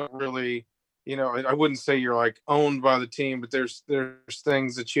 college, you don't really, I wouldn't say you're like owned by the team, but there's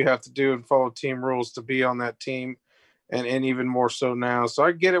things that you have to do and follow team rules to be on that team. And even more so now. So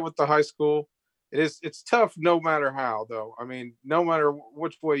I get it with the high school. It's tough no matter how, though. I mean, no matter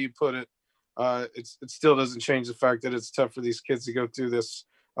which way you put it, it still doesn't change the fact that it's tough for these kids to go through this,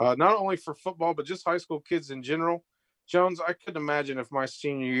 not only for football, but just high school kids in general. Jones, I couldn't imagine if my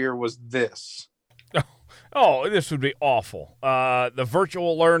senior year was this. Oh, this would be awful. The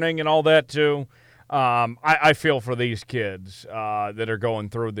virtual learning and all that, too. I feel for these kids that are going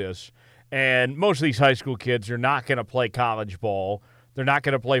through this. And most of these high school kids are not going to play college ball. They're not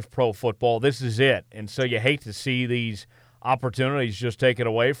going to play pro football. This is it. And so you hate to see these opportunities just taken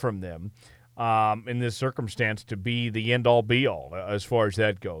away from them in this circumstance to be the end-all, be-all as far as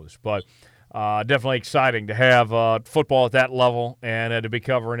that goes. But definitely exciting to have football at that level and to be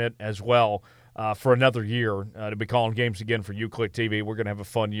covering it as well for another year, to be calling games again for UClick TV. We're going to have a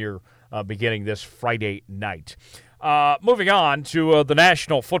fun year beginning this Friday night. Moving on to the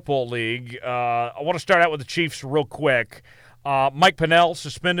National Football League, I want to start out with the Chiefs real quick. Mike Pennell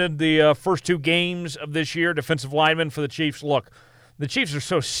suspended the first two games of this year, defensive lineman for the Chiefs. Look, the Chiefs are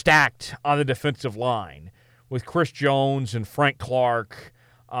so stacked on the defensive line with Chris Jones and Frank Clark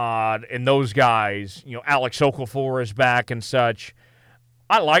and those guys. Alex Okafor is back and such.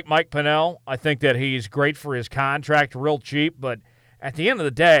 I like Mike Pennell. I think that he's great for his contract, real cheap, but at the end of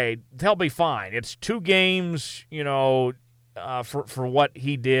the day, they'll be fine. It's 2 games, for what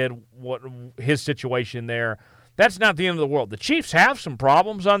he did, what his situation there. That's not the end of the world. The Chiefs have some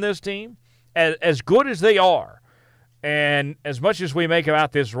problems on this team, as good as they are. And as much as we make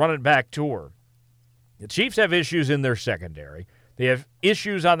about this running back tour, the Chiefs have issues in their secondary. They have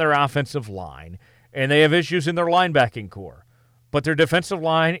issues on their offensive line, and they have issues in their linebacking core. but their defensive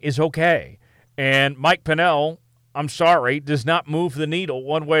line is okay. And Mike Pennell, I'm sorry, does not move the needle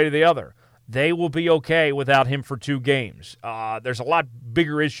one way or the other. They will be okay without him for 2 games. There's a lot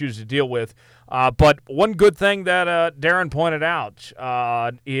bigger issues to deal with. But one good thing that Darren pointed out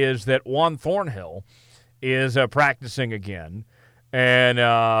is that Juan Thornhill is practicing again. And,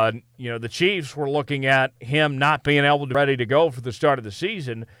 the Chiefs were looking at him not being able to be ready to go for the start of the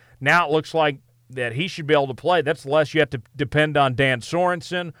season. Now it looks like that he should be able to play. That's less you have to depend on Dan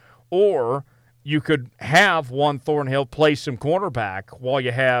Sorensen, or you could have Juan Thornhill play some cornerback while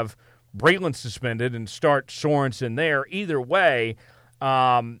you have Breland suspended and start Sorensen there. Either way,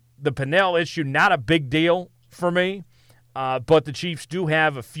 the Pennell issue, not a big deal for me, but the Chiefs do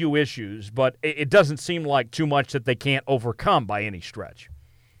have a few issues, but it doesn't seem like too much that they can't overcome by any stretch.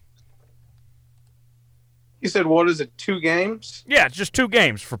 You said, what is it, 2 games? Yeah, it's just 2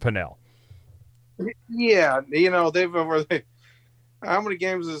 games for Pennell. Yeah, how many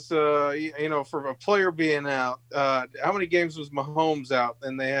games is, for a player being out, how many games was Mahomes out?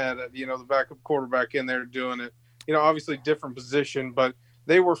 And they had, the backup quarterback in there doing it. Obviously different position, but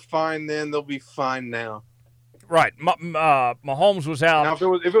they were fine then. They'll be fine now. Right. Mahomes was out. Now,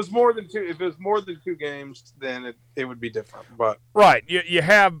 if it was more than 2 games, then it would be different. But right. You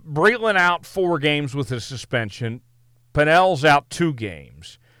have Breland out 4 games with a suspension. Pennell's out 2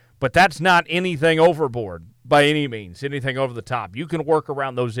 games. But that's not anything overboard by any means, anything over the top. You can work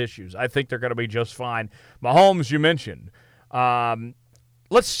around those issues. I think they're going to be just fine. Mahomes, you mentioned.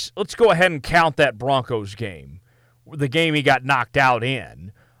 Let's go ahead and count that Broncos game, the game he got knocked out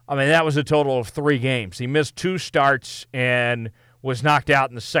in. I mean, that was a total of 3 games. He missed 2 starts and was knocked out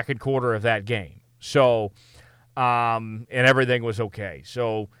in the second quarter of that game. So, and everything was okay.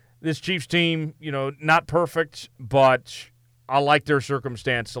 So this Chiefs team, not perfect, but I like their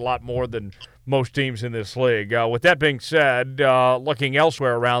circumstance a lot more than most teams in this league. With that being said, looking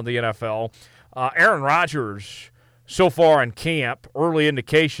elsewhere around the NFL, Aaron Rodgers, so far in camp, early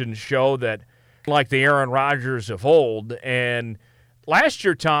indications show that like the Aaron Rodgers of old. And last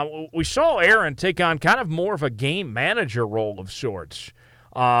year, Tom, we saw Aaron take on kind of more of a game manager role of sorts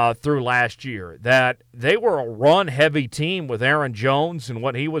through last year, that they were a run-heavy team with Aaron Jones and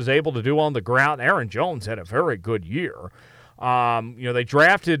what he was able to do on the ground. Aaron Jones had a very good year. They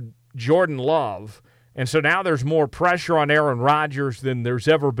drafted Jordan Love, and so now there's more pressure on Aaron Rodgers than there's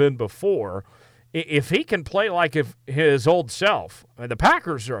ever been before. If he can play like his old self, the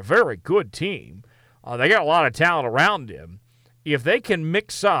Packers are a very good team. They got a lot of talent around him. If they can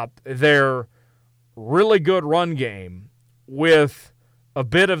mix up their really good run game with a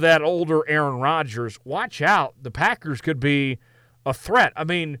bit of that older Aaron Rodgers, watch out. The Packers could be a threat. I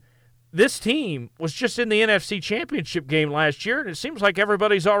mean, this team was just in the NFC Championship game last year, and it seems like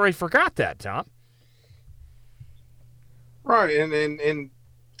everybody's already forgot that, Tom. Right, and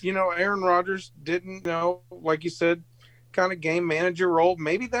Aaron Rodgers didn't, like you said, kind of game manager role.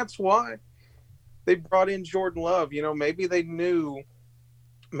 Maybe that's why they brought in Jordan Love. Maybe they knew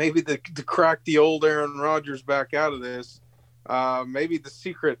to crack the old Aaron Rodgers back out of this. Maybe the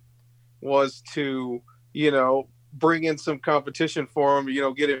secret was to, bring in some competition for him,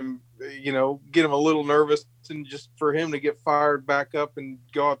 get him a little nervous, and just for him to get fired back up and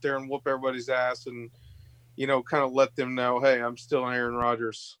go out there and whoop everybody's ass and, kind of let them know, hey, I'm still Aaron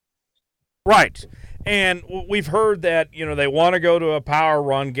Rodgers. Right. And we've heard that, they want to go to a power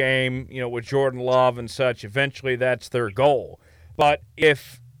run game, with Jordan Love and such. Eventually that's their goal. But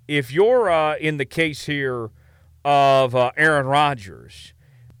if you're in the case here of Aaron Rodgers,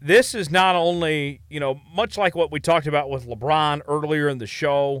 this is not only, much like what we talked about with LeBron earlier in the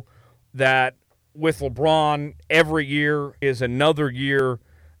show, that with LeBron, every year is another year,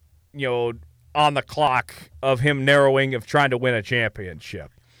 on the clock of him of trying to win a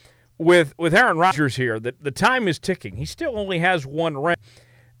championship. With Aaron Rodgers here, the time is ticking. He still only has 1 ring.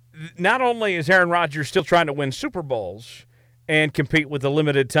 Not only is Aaron Rodgers still trying to win Super Bowls and compete with the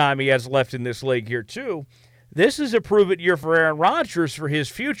limited time he has left in this league here too, this is a prove-it year for Aaron Rodgers for his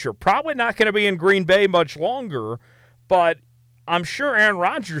future. Probably not going to be in Green Bay much longer, but I'm sure Aaron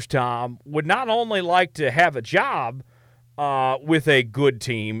Rodgers, Tom, would not only like to have a job with a good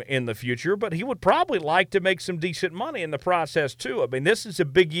team in the future, but he would probably like to make some decent money in the process too. I mean, this is a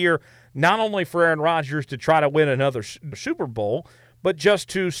big year not only for Aaron Rodgers to try to win another Super Bowl, but just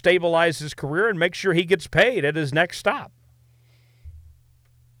to stabilize his career and make sure he gets paid at his next stop.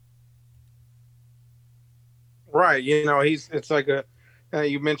 Right. It's like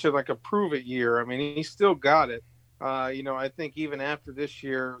you mentioned like a prove it year. I mean, he still got it. I think even after this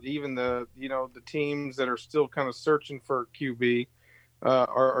year, even the teams that are still kind of searching for QB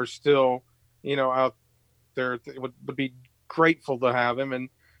are still, out there. It would be grateful to have him. And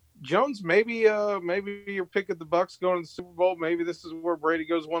Jones, maybe your pick at the Bucks going to the Super Bowl. Maybe this is where Brady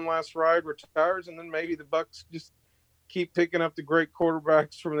goes one last ride, retires, and then maybe the Bucks just keep picking up the great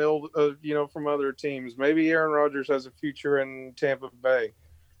quarterbacks from the old, from other teams. Maybe Aaron Rodgers has a future in Tampa Bay,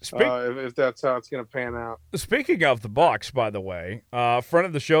 if that's how it's going to pan out. Speaking of the Bucks, by the way, friend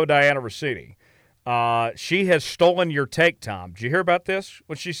of the show, Diana Rossini, she has stolen your take, Tom. Did you hear about this?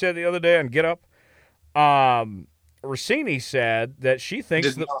 What she said the other day on Get Up? Rossini said that she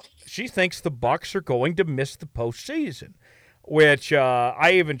thinks the Bucks are going to miss the postseason, which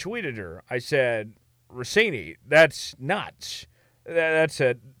I even tweeted her. I said, Rossini, that's nuts.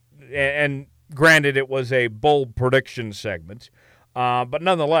 And granted, it was a bold prediction segment, but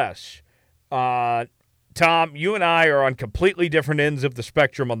nonetheless, Tom, you and I are on completely different ends of the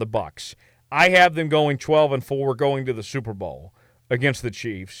spectrum on the Bucks. I have them going 12-4, going to the Super Bowl against the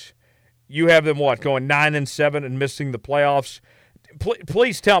Chiefs. You have them going 9-7 and missing the playoffs.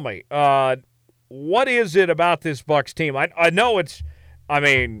 Please tell me, what is it about this Bucks team? I know it's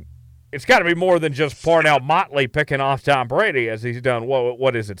got to be more than just Parnell Motley picking off Tom Brady, as he's done,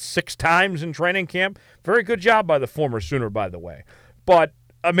 what is it, 6 times in training camp? Very good job by the former Sooner, by the way. But,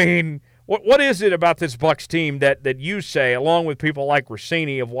 what is it about this Bucks team that you say, along with people like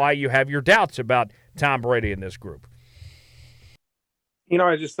Rossini, of why you have your doubts about Tom Brady in this group?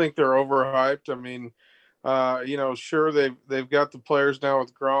 I just think they're overhyped. Sure, they've got the players now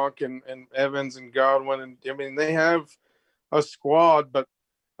with Gronk and Evans and Godwin, and they have a squad, but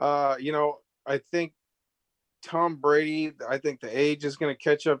I think Tom Brady, I think the age is going to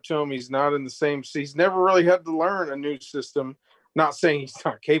catch up to him. He's not in the same. He's never really had to learn a new system. Not saying he's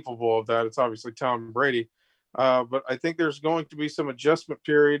not capable of that. It's obviously Tom Brady, but I think there's going to be some adjustment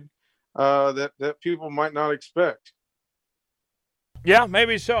period that people might not expect. Yeah,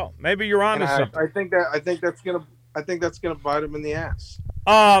 maybe so. Maybe you're on to something. I think that's gonna bite him in the ass.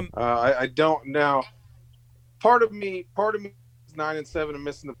 I don't now. Part of me is 9-7 and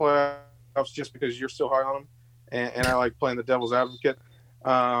missing the playoffs just because you're so high on them, and I like playing the devil's advocate.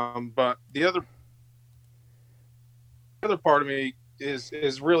 But the other part of me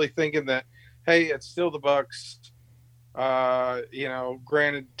is really thinking that, hey, it's still the Bucks.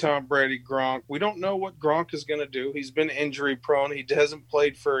 Granted, Tom Brady, Gronk, we don't know what Gronk is going to do. He's been injury prone. He hasn't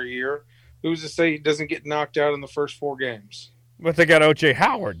played for a year. Who's to say he doesn't get knocked out in the first 4 games? But they got O.J.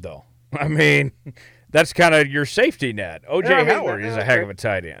 Howard, though. That's kind of your safety net. O.J. Howard is a heck of a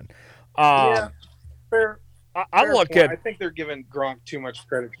tight end. Fair. I think they're giving Gronk too much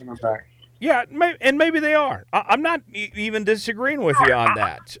credit coming back. Yeah, and maybe they are. I'm not even disagreeing with you on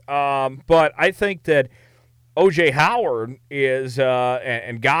that. But I think that O.J. Howard is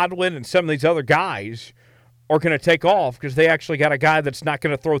and Godwin and some of these other guys are going to take off because they actually got a guy that's not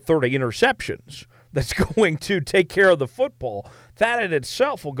going to throw 30 interceptions, that's going to take care of the football. That in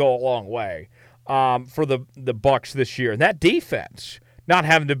itself will go a long way for the Bucks this year. And that defense, not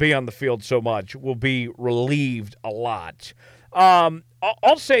having to be on the field so much, will be relieved a lot.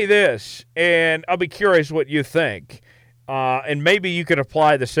 I'll say this, and I'll be curious what you think. And maybe you could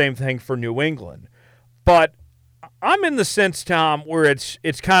apply the same thing for New England. But I'm in the sense, Tom, where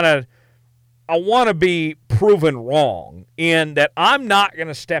it's kind of, I want to be proven wrong in that I'm not going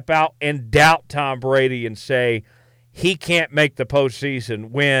to step out and doubt Tom Brady and say he can't make the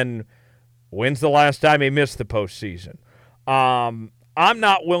postseason when's the last time he missed the postseason. I'm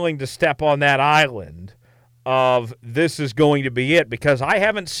not willing to step on that island of this is going to be it because I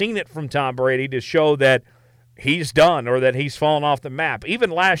haven't seen it from Tom Brady to show that he's done or that he's fallen off the map.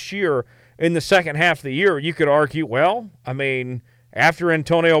 Even last year, in the second half of the year, you could argue, after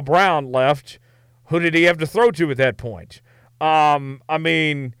Antonio Brown left, who did he have to throw to at that point? Now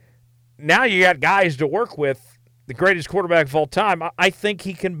you got guys to work with, the greatest quarterback of all time. I think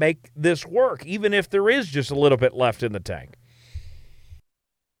he can make this work, even if there is just a little bit left in the tank.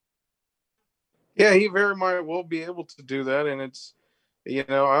 Yeah, he very might well be able to do that, and it's,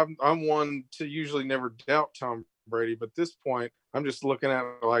 I'm one to usually never doubt Tom Brady, but at this point, I'm just looking at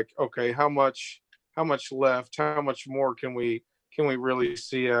it like, okay, how much left? How much more can we really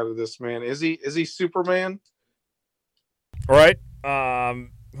see out of this man? Is he Superman? All right.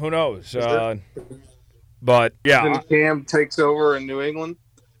 Who knows? But yeah, then Cam takes over in New England.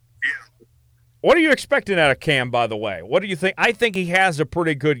 What are you expecting out of Cam, by the way? What do you think? I think he has a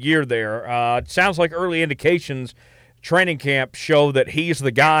pretty good year there. It sounds like early indications, training camp show that he's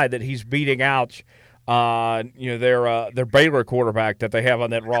the guy that he's beating out. Their Baylor quarterback that they have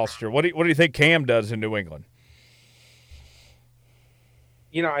on that roster. What do you think Cam does in New England?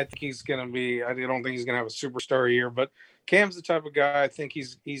 I think he's going to be. I don't think he's going to have a superstar year, but Cam's the type of guy. I think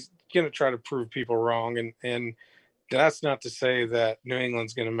he's going to try to prove people wrong, and that's not to say that New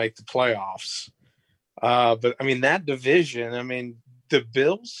England's going to make the playoffs. But I mean, that division, I mean, the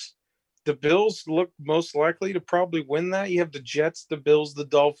Bills look most likely to probably win that. You have the Jets, the Bills, the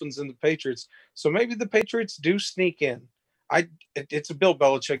Dolphins, and the Patriots. So maybe the Patriots do sneak in. It's a Bill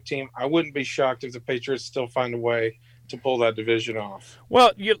Belichick team. I wouldn't be shocked if the Patriots still find a way to pull that division off.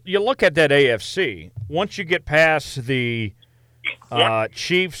 Well, you look at that AFC. Once you get past the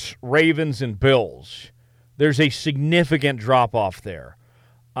Chiefs, Ravens, and Bills, there's a significant drop-off there.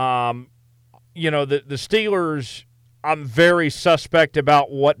 The Steelers, I'm very suspect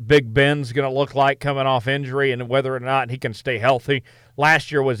about what Big Ben's going to look like coming off injury and whether or not he can stay healthy.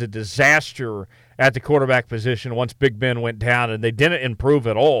 Last year was a disaster at the quarterback position once Big Ben went down, and they didn't improve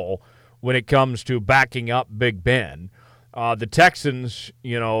at all when it comes to backing up Big Ben. The Texans,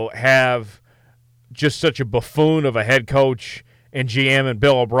 have just such a buffoon of a head coach and GM and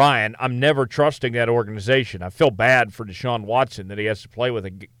Bill O'Brien. I'm never trusting that organization. I feel bad for Deshaun Watson that he has to play with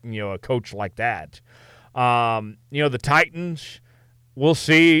a coach like that. The Titans, we'll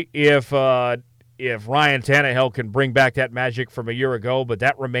see if Ryan Tannehill can bring back that magic from a year ago, but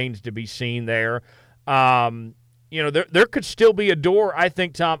that remains to be seen there. There could still be a door, I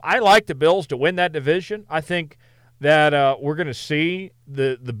think, Tom. I like the Bills to win that division. I think that we're going to see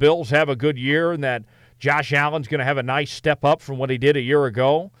the Bills have a good year and that Josh Allen's going to have a nice step up from what he did a year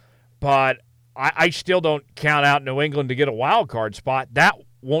ago. But I still don't count out New England to get a wild card spot. That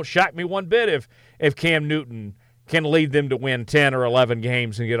won't shock me one bit if Cam Newton can lead them to win 10 or 11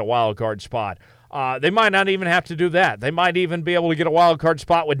 games and get a wild card spot. They might not even have to do that. They might even be able to get a wild card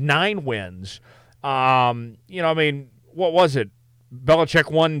spot with 9 wins. What was it? Belichick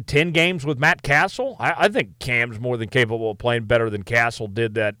won 10 games with Matt Castle. I think Cam's more than capable of playing better than Castle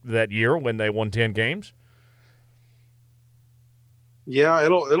did that year when they won 10 games. Yeah,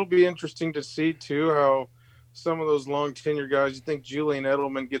 it'll be interesting to see, too, how some of those long tenure guys, you think Julian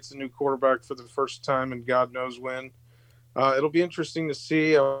Edelman gets a new quarterback for the first time and God knows when. It'll be interesting to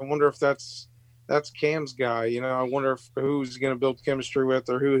see. I wonder if that's Cam's guy. I wonder who's going to build chemistry with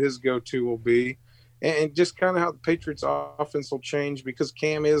or who his go-to will be. And just kind of how the Patriots offense will change because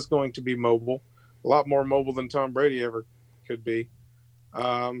Cam is going to be mobile, a lot more mobile than Tom Brady ever could be.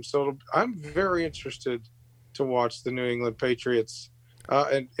 So I'm very interested to watch the New England Patriots.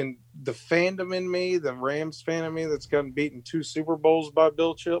 And the fandom in me, the Rams fan in me that's gotten beaten 2 Super Bowls by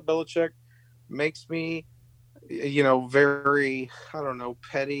Bill Belichick makes me, very,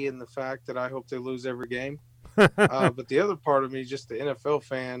 petty in the fact that I hope they lose every game. But the other part of me, just the NFL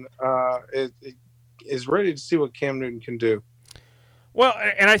fan, is ready to see what Cam Newton can do. Well,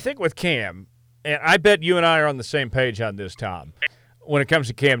 and I think with Cam, and I bet you and I are on the same page on this, Tom, when it comes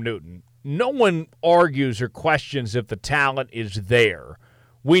to Cam Newton, no one argues or questions if the talent is there.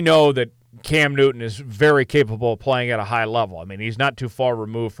 We know that Cam Newton is very capable of playing at a high level. I mean, he's not too far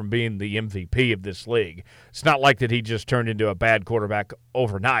removed from being the MVP of this league. It's not like that he just turned into a bad quarterback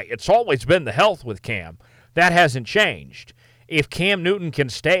overnight. It's always been the health with Cam. That hasn't changed. If Cam Newton can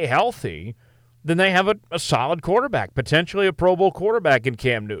stay healthy, then they have a solid quarterback, potentially a Pro Bowl quarterback in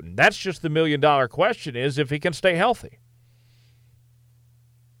Cam Newton. That's just the million-dollar question is if he can stay healthy.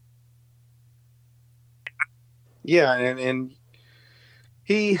 Yeah, and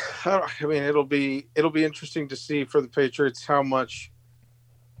it'll be interesting to see for the Patriots how much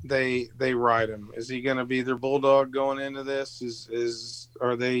they ride him. Is he going to be their bulldog going into this?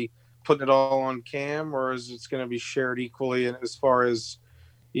 Are they putting it all on Cam, or is it going to be shared equally? And as far as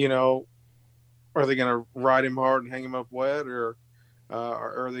are they going to ride him hard and hang him up wet, or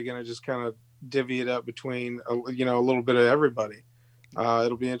are they going to just kind of divvy it up between a little bit of everybody?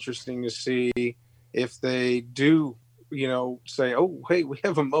 It'll be interesting to see if they do, say, oh, hey, we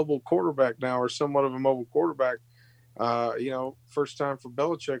have a mobile quarterback now, or somewhat of a mobile quarterback. First time for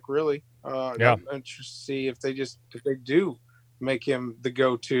Belichick, really. Yeah. I'm interested to see if they do make him the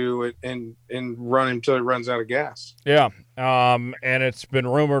go-to and run him till he runs out of gas. Yeah, and it's been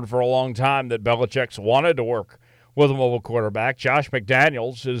rumored for a long time that Belichick's wanted to work with a mobile quarterback. Josh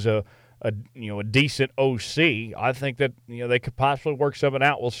McDaniels is a decent OC. I think that they could possibly work something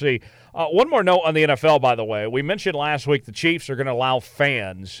out. We'll see. One more note on the NFL, by the way. We mentioned last week the Chiefs are going to allow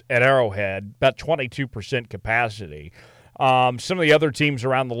fans at Arrowhead, about 22% capacity. Some of the other teams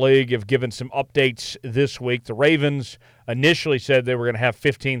around the league have given some updates this week. The Ravens initially said they were going to have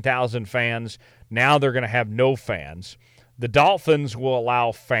 15,000 fans. Now they're going to have no fans. The Dolphins will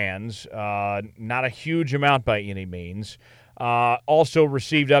allow fans, not a huge amount by any means. Also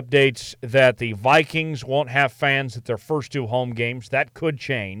received updates that the Vikings won't have fans at their first 2 home games. That could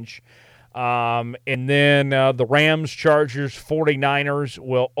change. And then the Rams, Chargers, 49ers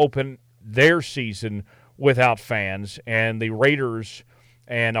will open their season without fans, and the Raiders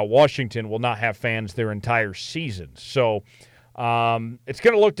and Washington will not have fans their entire season. So it's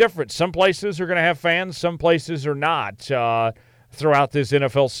going to look different. Some places are going to have fans, some places are not. Throughout this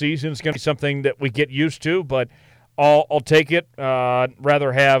NFL season, it's going to be something that we get used to, but I'll take it.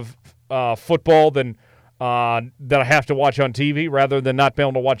 Rather have football than that I have to watch on TV rather than not being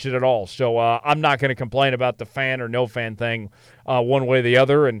able to watch it at all. So I'm not going to complain about the fan or no fan thing one way or the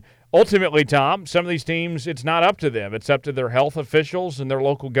other. And ultimately, Tom, some of these teams, it's not up to them. It's up to their health officials and their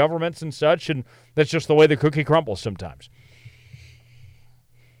local governments and such, and that's just the way the cookie crumbles sometimes.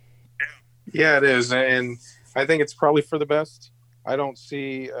 Yeah, it is, and I think it's probably for the best. I don't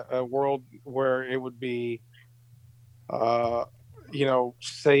see a world where it would be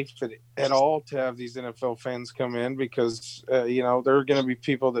safe at all to have these NFL fans come in because, there are going to be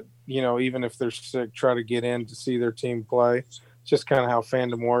people that, even if they're sick, try to get in to see their team play. It's just kind of how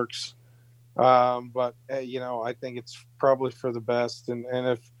fandom works. But I think it's probably for the best. And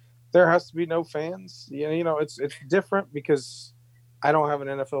if there has to be no fans, it's different because I don't have an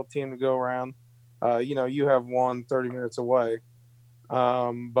NFL team to go around. You have one 30 minutes away.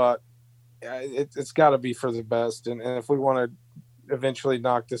 But it's got to be for the best. And if we want to eventually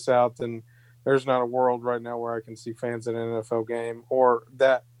knock this out, then there's not a world right now where I can see fans at an NFL game or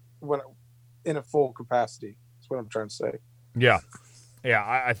that when in a full capacity. That's what I'm trying to say. Yeah,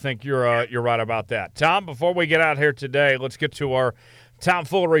 I think you're right about that. Tom, before we get out here today, let's get to our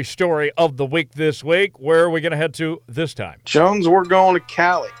tomfoolery story of the week this week. Where are we going to head to this time? Jones, we're going to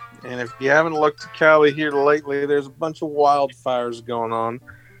Cali. And if you haven't looked at Cali here lately, there's a bunch of wildfires going on.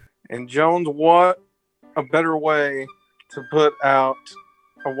 And Jones, what a better way to put out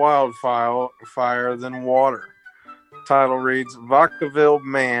a wildfire than water. Title reads, Vacaville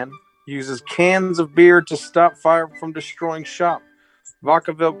man uses cans of beer to stop fire from destroying shop.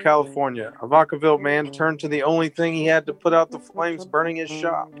 Vacaville, California. A Vacaville man turned to the only thing he had to put out the flames burning his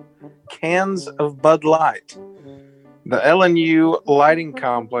shop. Cans of Bud Light. The LNU lighting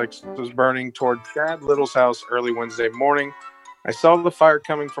complex was burning toward Chad Little's house early Wednesday morning. I saw the fire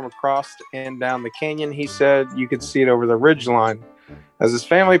coming from across and down the canyon. He said you could see it over the ridge line. As his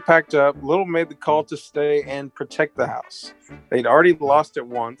family packed up, Little made the call to stay and protect the house. They'd already lost it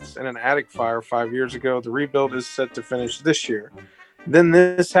once in an attic fire 5 years ago. The rebuild is set to finish this year. Then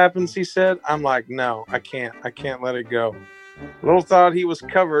this happens, he said. I'm like, no, I can't let it go. Little thought he was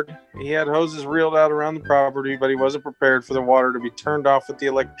covered. He had hoses reeled out around the property, but he wasn't prepared for the water to be turned off with the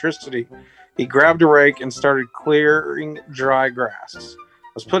electricity. He grabbed a rake and started clearing dry grass.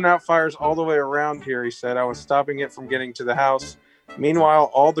 I was putting out fires all the way around here, he said. I was stopping it from getting to the house. Meanwhile,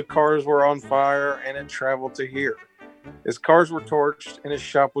 all the cars were on fire and it traveled to here. His cars were torched and his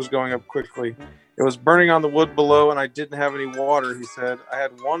shop was going up quickly. It was burning on the wood below and I didn't have any water, he said. I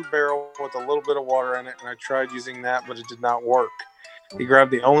had one barrel with a little bit of water in it and I tried using that, but it did not work. He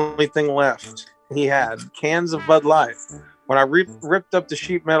grabbed the only thing left he had, cans of Bud Light. When I ripped up the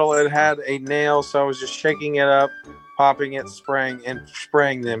sheet metal, it had a nail, so I was just shaking it up, popping it,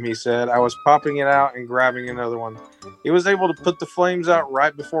 spraying them, he said. I was popping it out and grabbing another one. He was able to put the flames out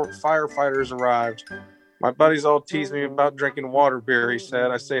right before firefighters arrived. My buddies all tease me about drinking water beer, he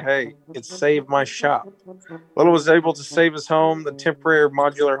said. I say, hey, it saved my shop. Little was able to save his home, the temporary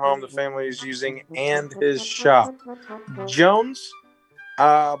modular home the family is using, and his shop. Jones,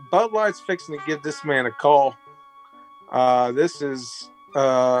 Bud Light's fixing to give this man a call. This is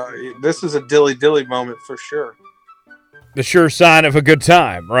a dilly-dilly moment for sure. The sure sign of a good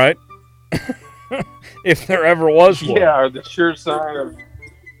time, right? If there ever was one. Yeah, the sure sign of...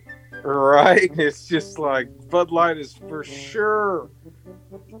 Right? It's just like Bud Light is for sure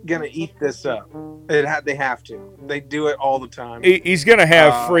going to eat this up. They have to. They do it all the time. He's going to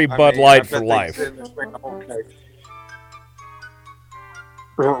have free Bud Light for life. Okay.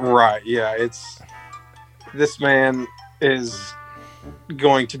 Right, yeah. This man is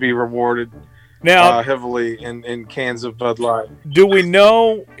going to be rewarded now heavily in cans of Bud Light. Do we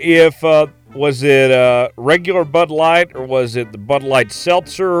know if was it regular Bud Light or was it the Bud Light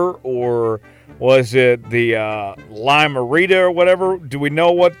Seltzer or was it the Lime-A-Rita or whatever? Do we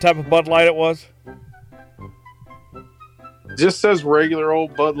know what type of Bud Light it was? Just says regular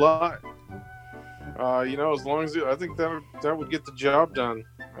old Bud Light. As long as I think that would get the job done.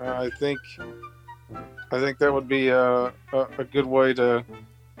 I think that would be a good way to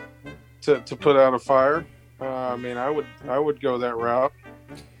put out a fire. I would go that route.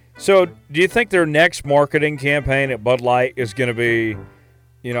 So, do you think their next marketing campaign at Bud Light is going to be,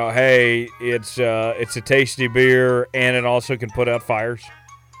 hey, it's a tasty beer and it also can put out fires?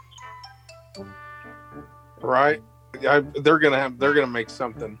 Right. They're gonna make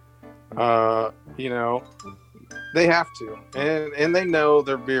something. You know, they have to, and they know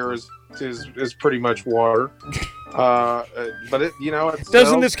their beer is pretty much water. But it, you know, it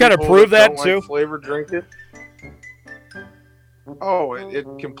Doesn't this kind of prove that too? Like flavor drink it. Oh, it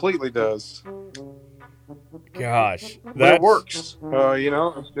completely does. Gosh, but it works. You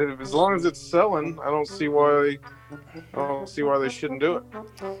know, as long as it's selling, I don't see why they shouldn't do it.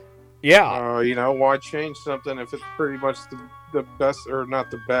 Yeah. You know, why change something if it's pretty much the best, or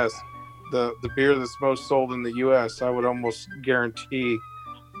not the best, the beer that's most sold in the U.S. I would almost guarantee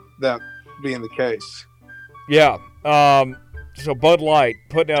that being the case. Yeah. So Bud Light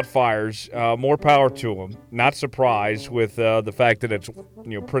putting out fires, more power to them. Not surprised with the fact that it's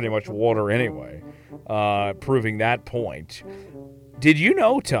pretty much water anyway, proving that point. Did you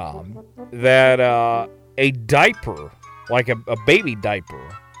know, Tom, that a diaper, like a baby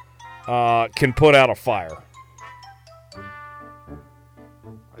diaper, can put out a fire?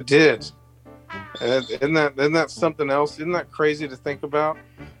 I did. Isn't that something else? Isn't that crazy to think about?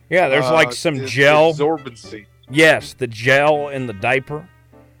 Yeah, there's like some gel. Absorbency. Yes, the gel in the diaper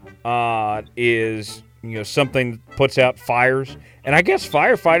is something that puts out fires. And I guess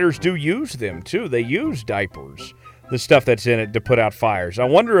firefighters do use them, too. They use diapers, the stuff that's in it, to put out fires. I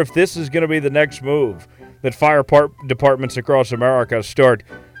wonder if this is going to be the next move, that fire departments across America start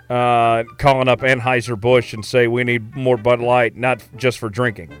calling up Anheuser-Busch and say we need more Bud Light, not just for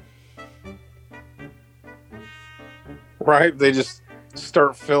drinking. Right? They just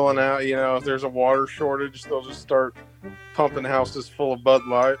start filling out, if there's a water shortage, they'll just start pumping houses full of Bud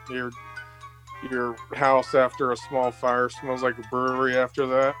Light. Your house after a small fire smells like a brewery after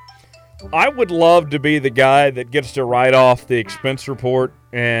that. I would love to be the guy that gets to write off the expense report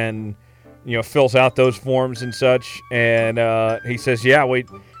and fills out those forms and such, and he says, yeah, we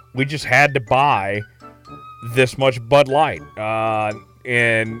just had to buy this much Bud Light,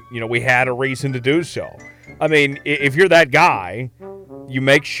 and we had a reason to do so. I mean, if you're that guy, you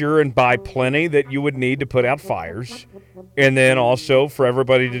make sure and buy plenty that you would need to put out fires, and then also for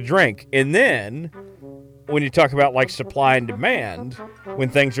everybody to drink. And then when you talk about like supply and demand, when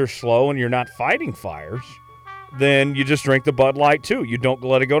things are slow and you're not fighting fires, then you just drink the Bud Light too. You don't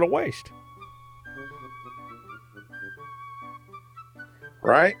let it go to waste.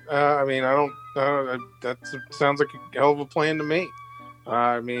 Right? I mean, I don't. That sounds like a hell of a plan to me.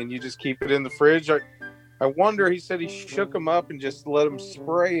 I mean, you just keep it in the fridge. I wonder. He said he shook them up and just let them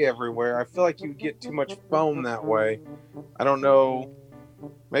spray everywhere. I feel like you would get too much foam that way. I don't know.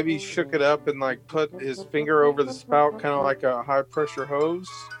 Maybe he shook it up and like put his finger over the spout, kind of like a high pressure hose.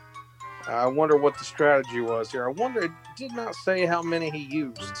 I wonder what the strategy was here. I wonder. It did not say how many he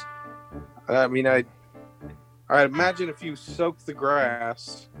used. I mean, I imagine if you soak the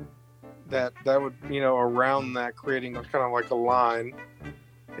grass, that would, around that, creating a kind of like a line,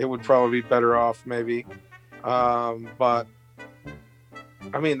 it would probably be better off maybe. But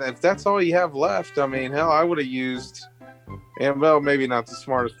I mean, if that's all you have left, I mean, hell, I would have used, and well, maybe not the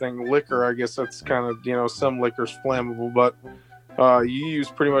smartest thing, liquor. I guess that's kind of, some liquor's flammable, but you use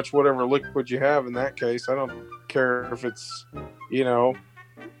pretty much whatever liquid you have in that case. I don't care if it's,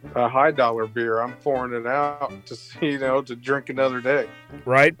 a high dollar beer. I'm pouring it out to drink another day.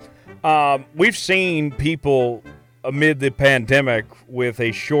 Right. We've seen people amid the pandemic with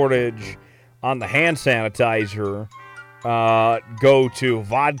a shortage on the hand sanitizer go to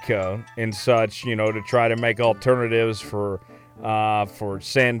vodka and such, to try to make alternatives for hand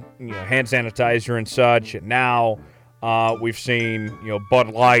sanitizer and such. And now we've seen Bud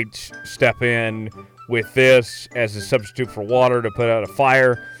Light step in with this as a substitute for water to put out a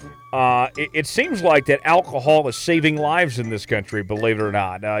fire. It seems like that alcohol is saving lives in this country, believe it or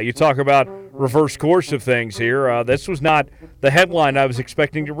not. You talk about reverse course of things here. This was not the headline I was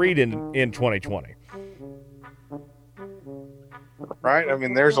expecting to read in 2020. Right? I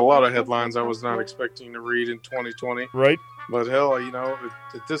mean, there's a lot of headlines I was not expecting to read in 2020. Right. But hell,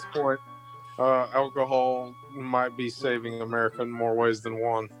 at this point, alcohol might be saving America in more ways than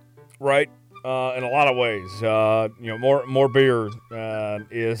one. Right. In a lot of ways, more beer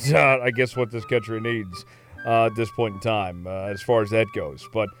is, I guess, what this country needs at this point in time, as far as that goes.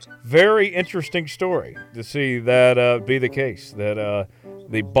 But very interesting story to see that be the case, that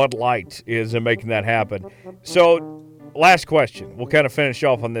the Bud Light is making that happen. So, last question. We'll kind of finish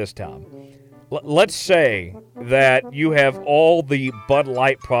off on this, Tom. Let's say that you have all the Bud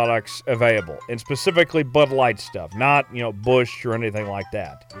Light products available, and specifically Bud Light stuff, not, Busch or anything like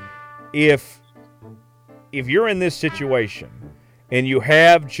that. If you're in this situation and you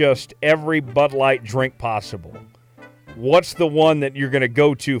have just every Bud Light drink possible, what's the one that you're going to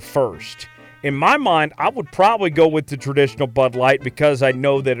go to first? In my mind, I would probably go with the traditional Bud Light because I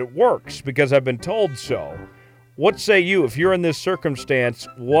know that it works, because I've been told so. What say you? If you're in this circumstance,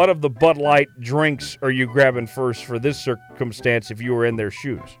 what of the Bud Light drinks are you grabbing first for this circumstance if you were in their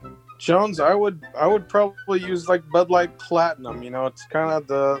shoes? Jones, I would probably use like Bud Light Platinum. It's kind of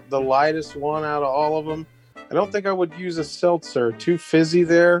the lightest one out of all of them. I don't think I would use a seltzer. Too fizzy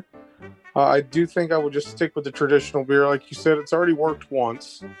there. I do think I would just stick with the traditional beer. Like you said, it's already worked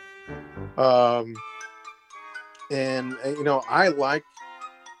once. I like,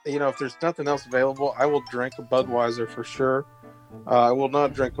 if there's nothing else available, I will drink a Budweiser for sure. I will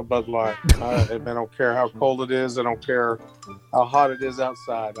not drink a Bud Light. I don't care how cold it is. I don't care how hot it is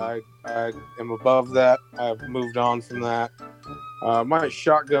outside. I am above that. I've moved on from that. Might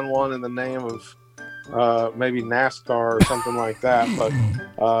shotgun one in the name of maybe NASCAR or something like that, but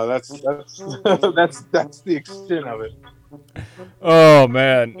that's the extent of it. Oh,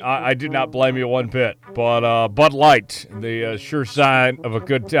 man, I do not blame you one bit. But Bud Light, the sure sign of a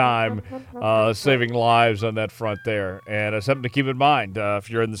good time, saving lives on that front there. And something to keep in mind if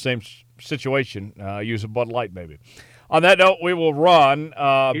you're in the same situation, use a Bud Light maybe. On that note, we will run.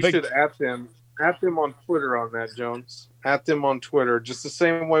 You should at them on Twitter on that, Jones. At them on Twitter. Just the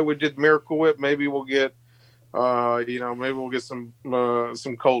same way we did Miracle Whip. Maybe we'll get some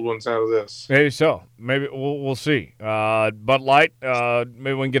cold ones out of this. Maybe so. Maybe we'll see. Bud Light,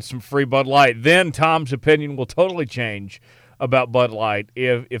 maybe we can get some free Bud Light. Then Tom's opinion will totally change about Bud Light.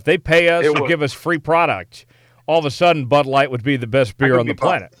 If they pay us or give us free product, all of a sudden Bud Light would be the best beer on the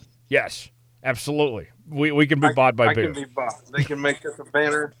planet. Yes, absolutely. We can be bought by beer. I can be bought. They can make us a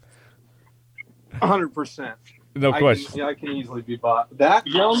banner. 100%. No question. I can easily be bought. That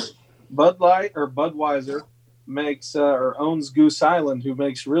Jones, Bud Light or Budweiser makes or owns Goose Island, who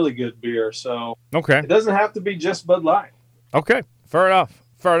makes really good beer. So okay, it doesn't have to be just Bud Light. Okay, fair enough.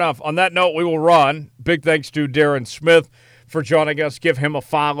 On that note, we will run. Big thanks to Darren Smith for joining us. Give him a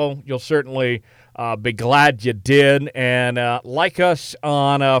follow. You'll certainly be glad you did. And like us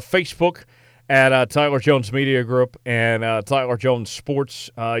on Facebook at Tyler Jones Media Group and Tyler Jones Sports.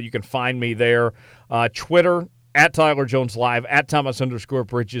 You can find me there. Twitter, at Tyler Jones Live, at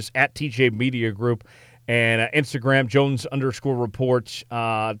Thomas_Bridges, at TJ Media Group, and Instagram, Jones_Reports,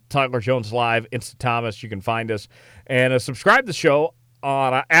 Tyler Jones Live, Insta Thomas. You can find us. And subscribe to the show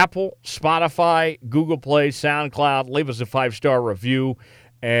on Apple, Spotify, Google Play, SoundCloud. Leave us a 5-star review.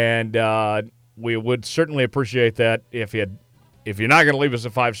 And we would certainly appreciate that. If you're not going to leave us a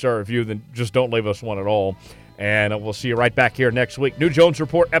 5-star review, then just don't leave us one at all. And we'll see you right back here next week. New Jones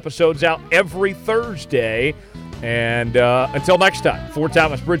Report episodes out every Thursday. And until next time, for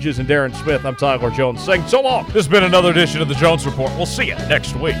Thomas Bridges and Darren Smith, I'm Tyler Jones saying so long. This has been another edition of the Jones Report. We'll see you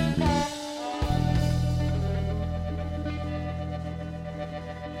next week.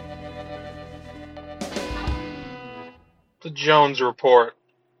 The Jones Report.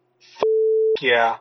 Yeah.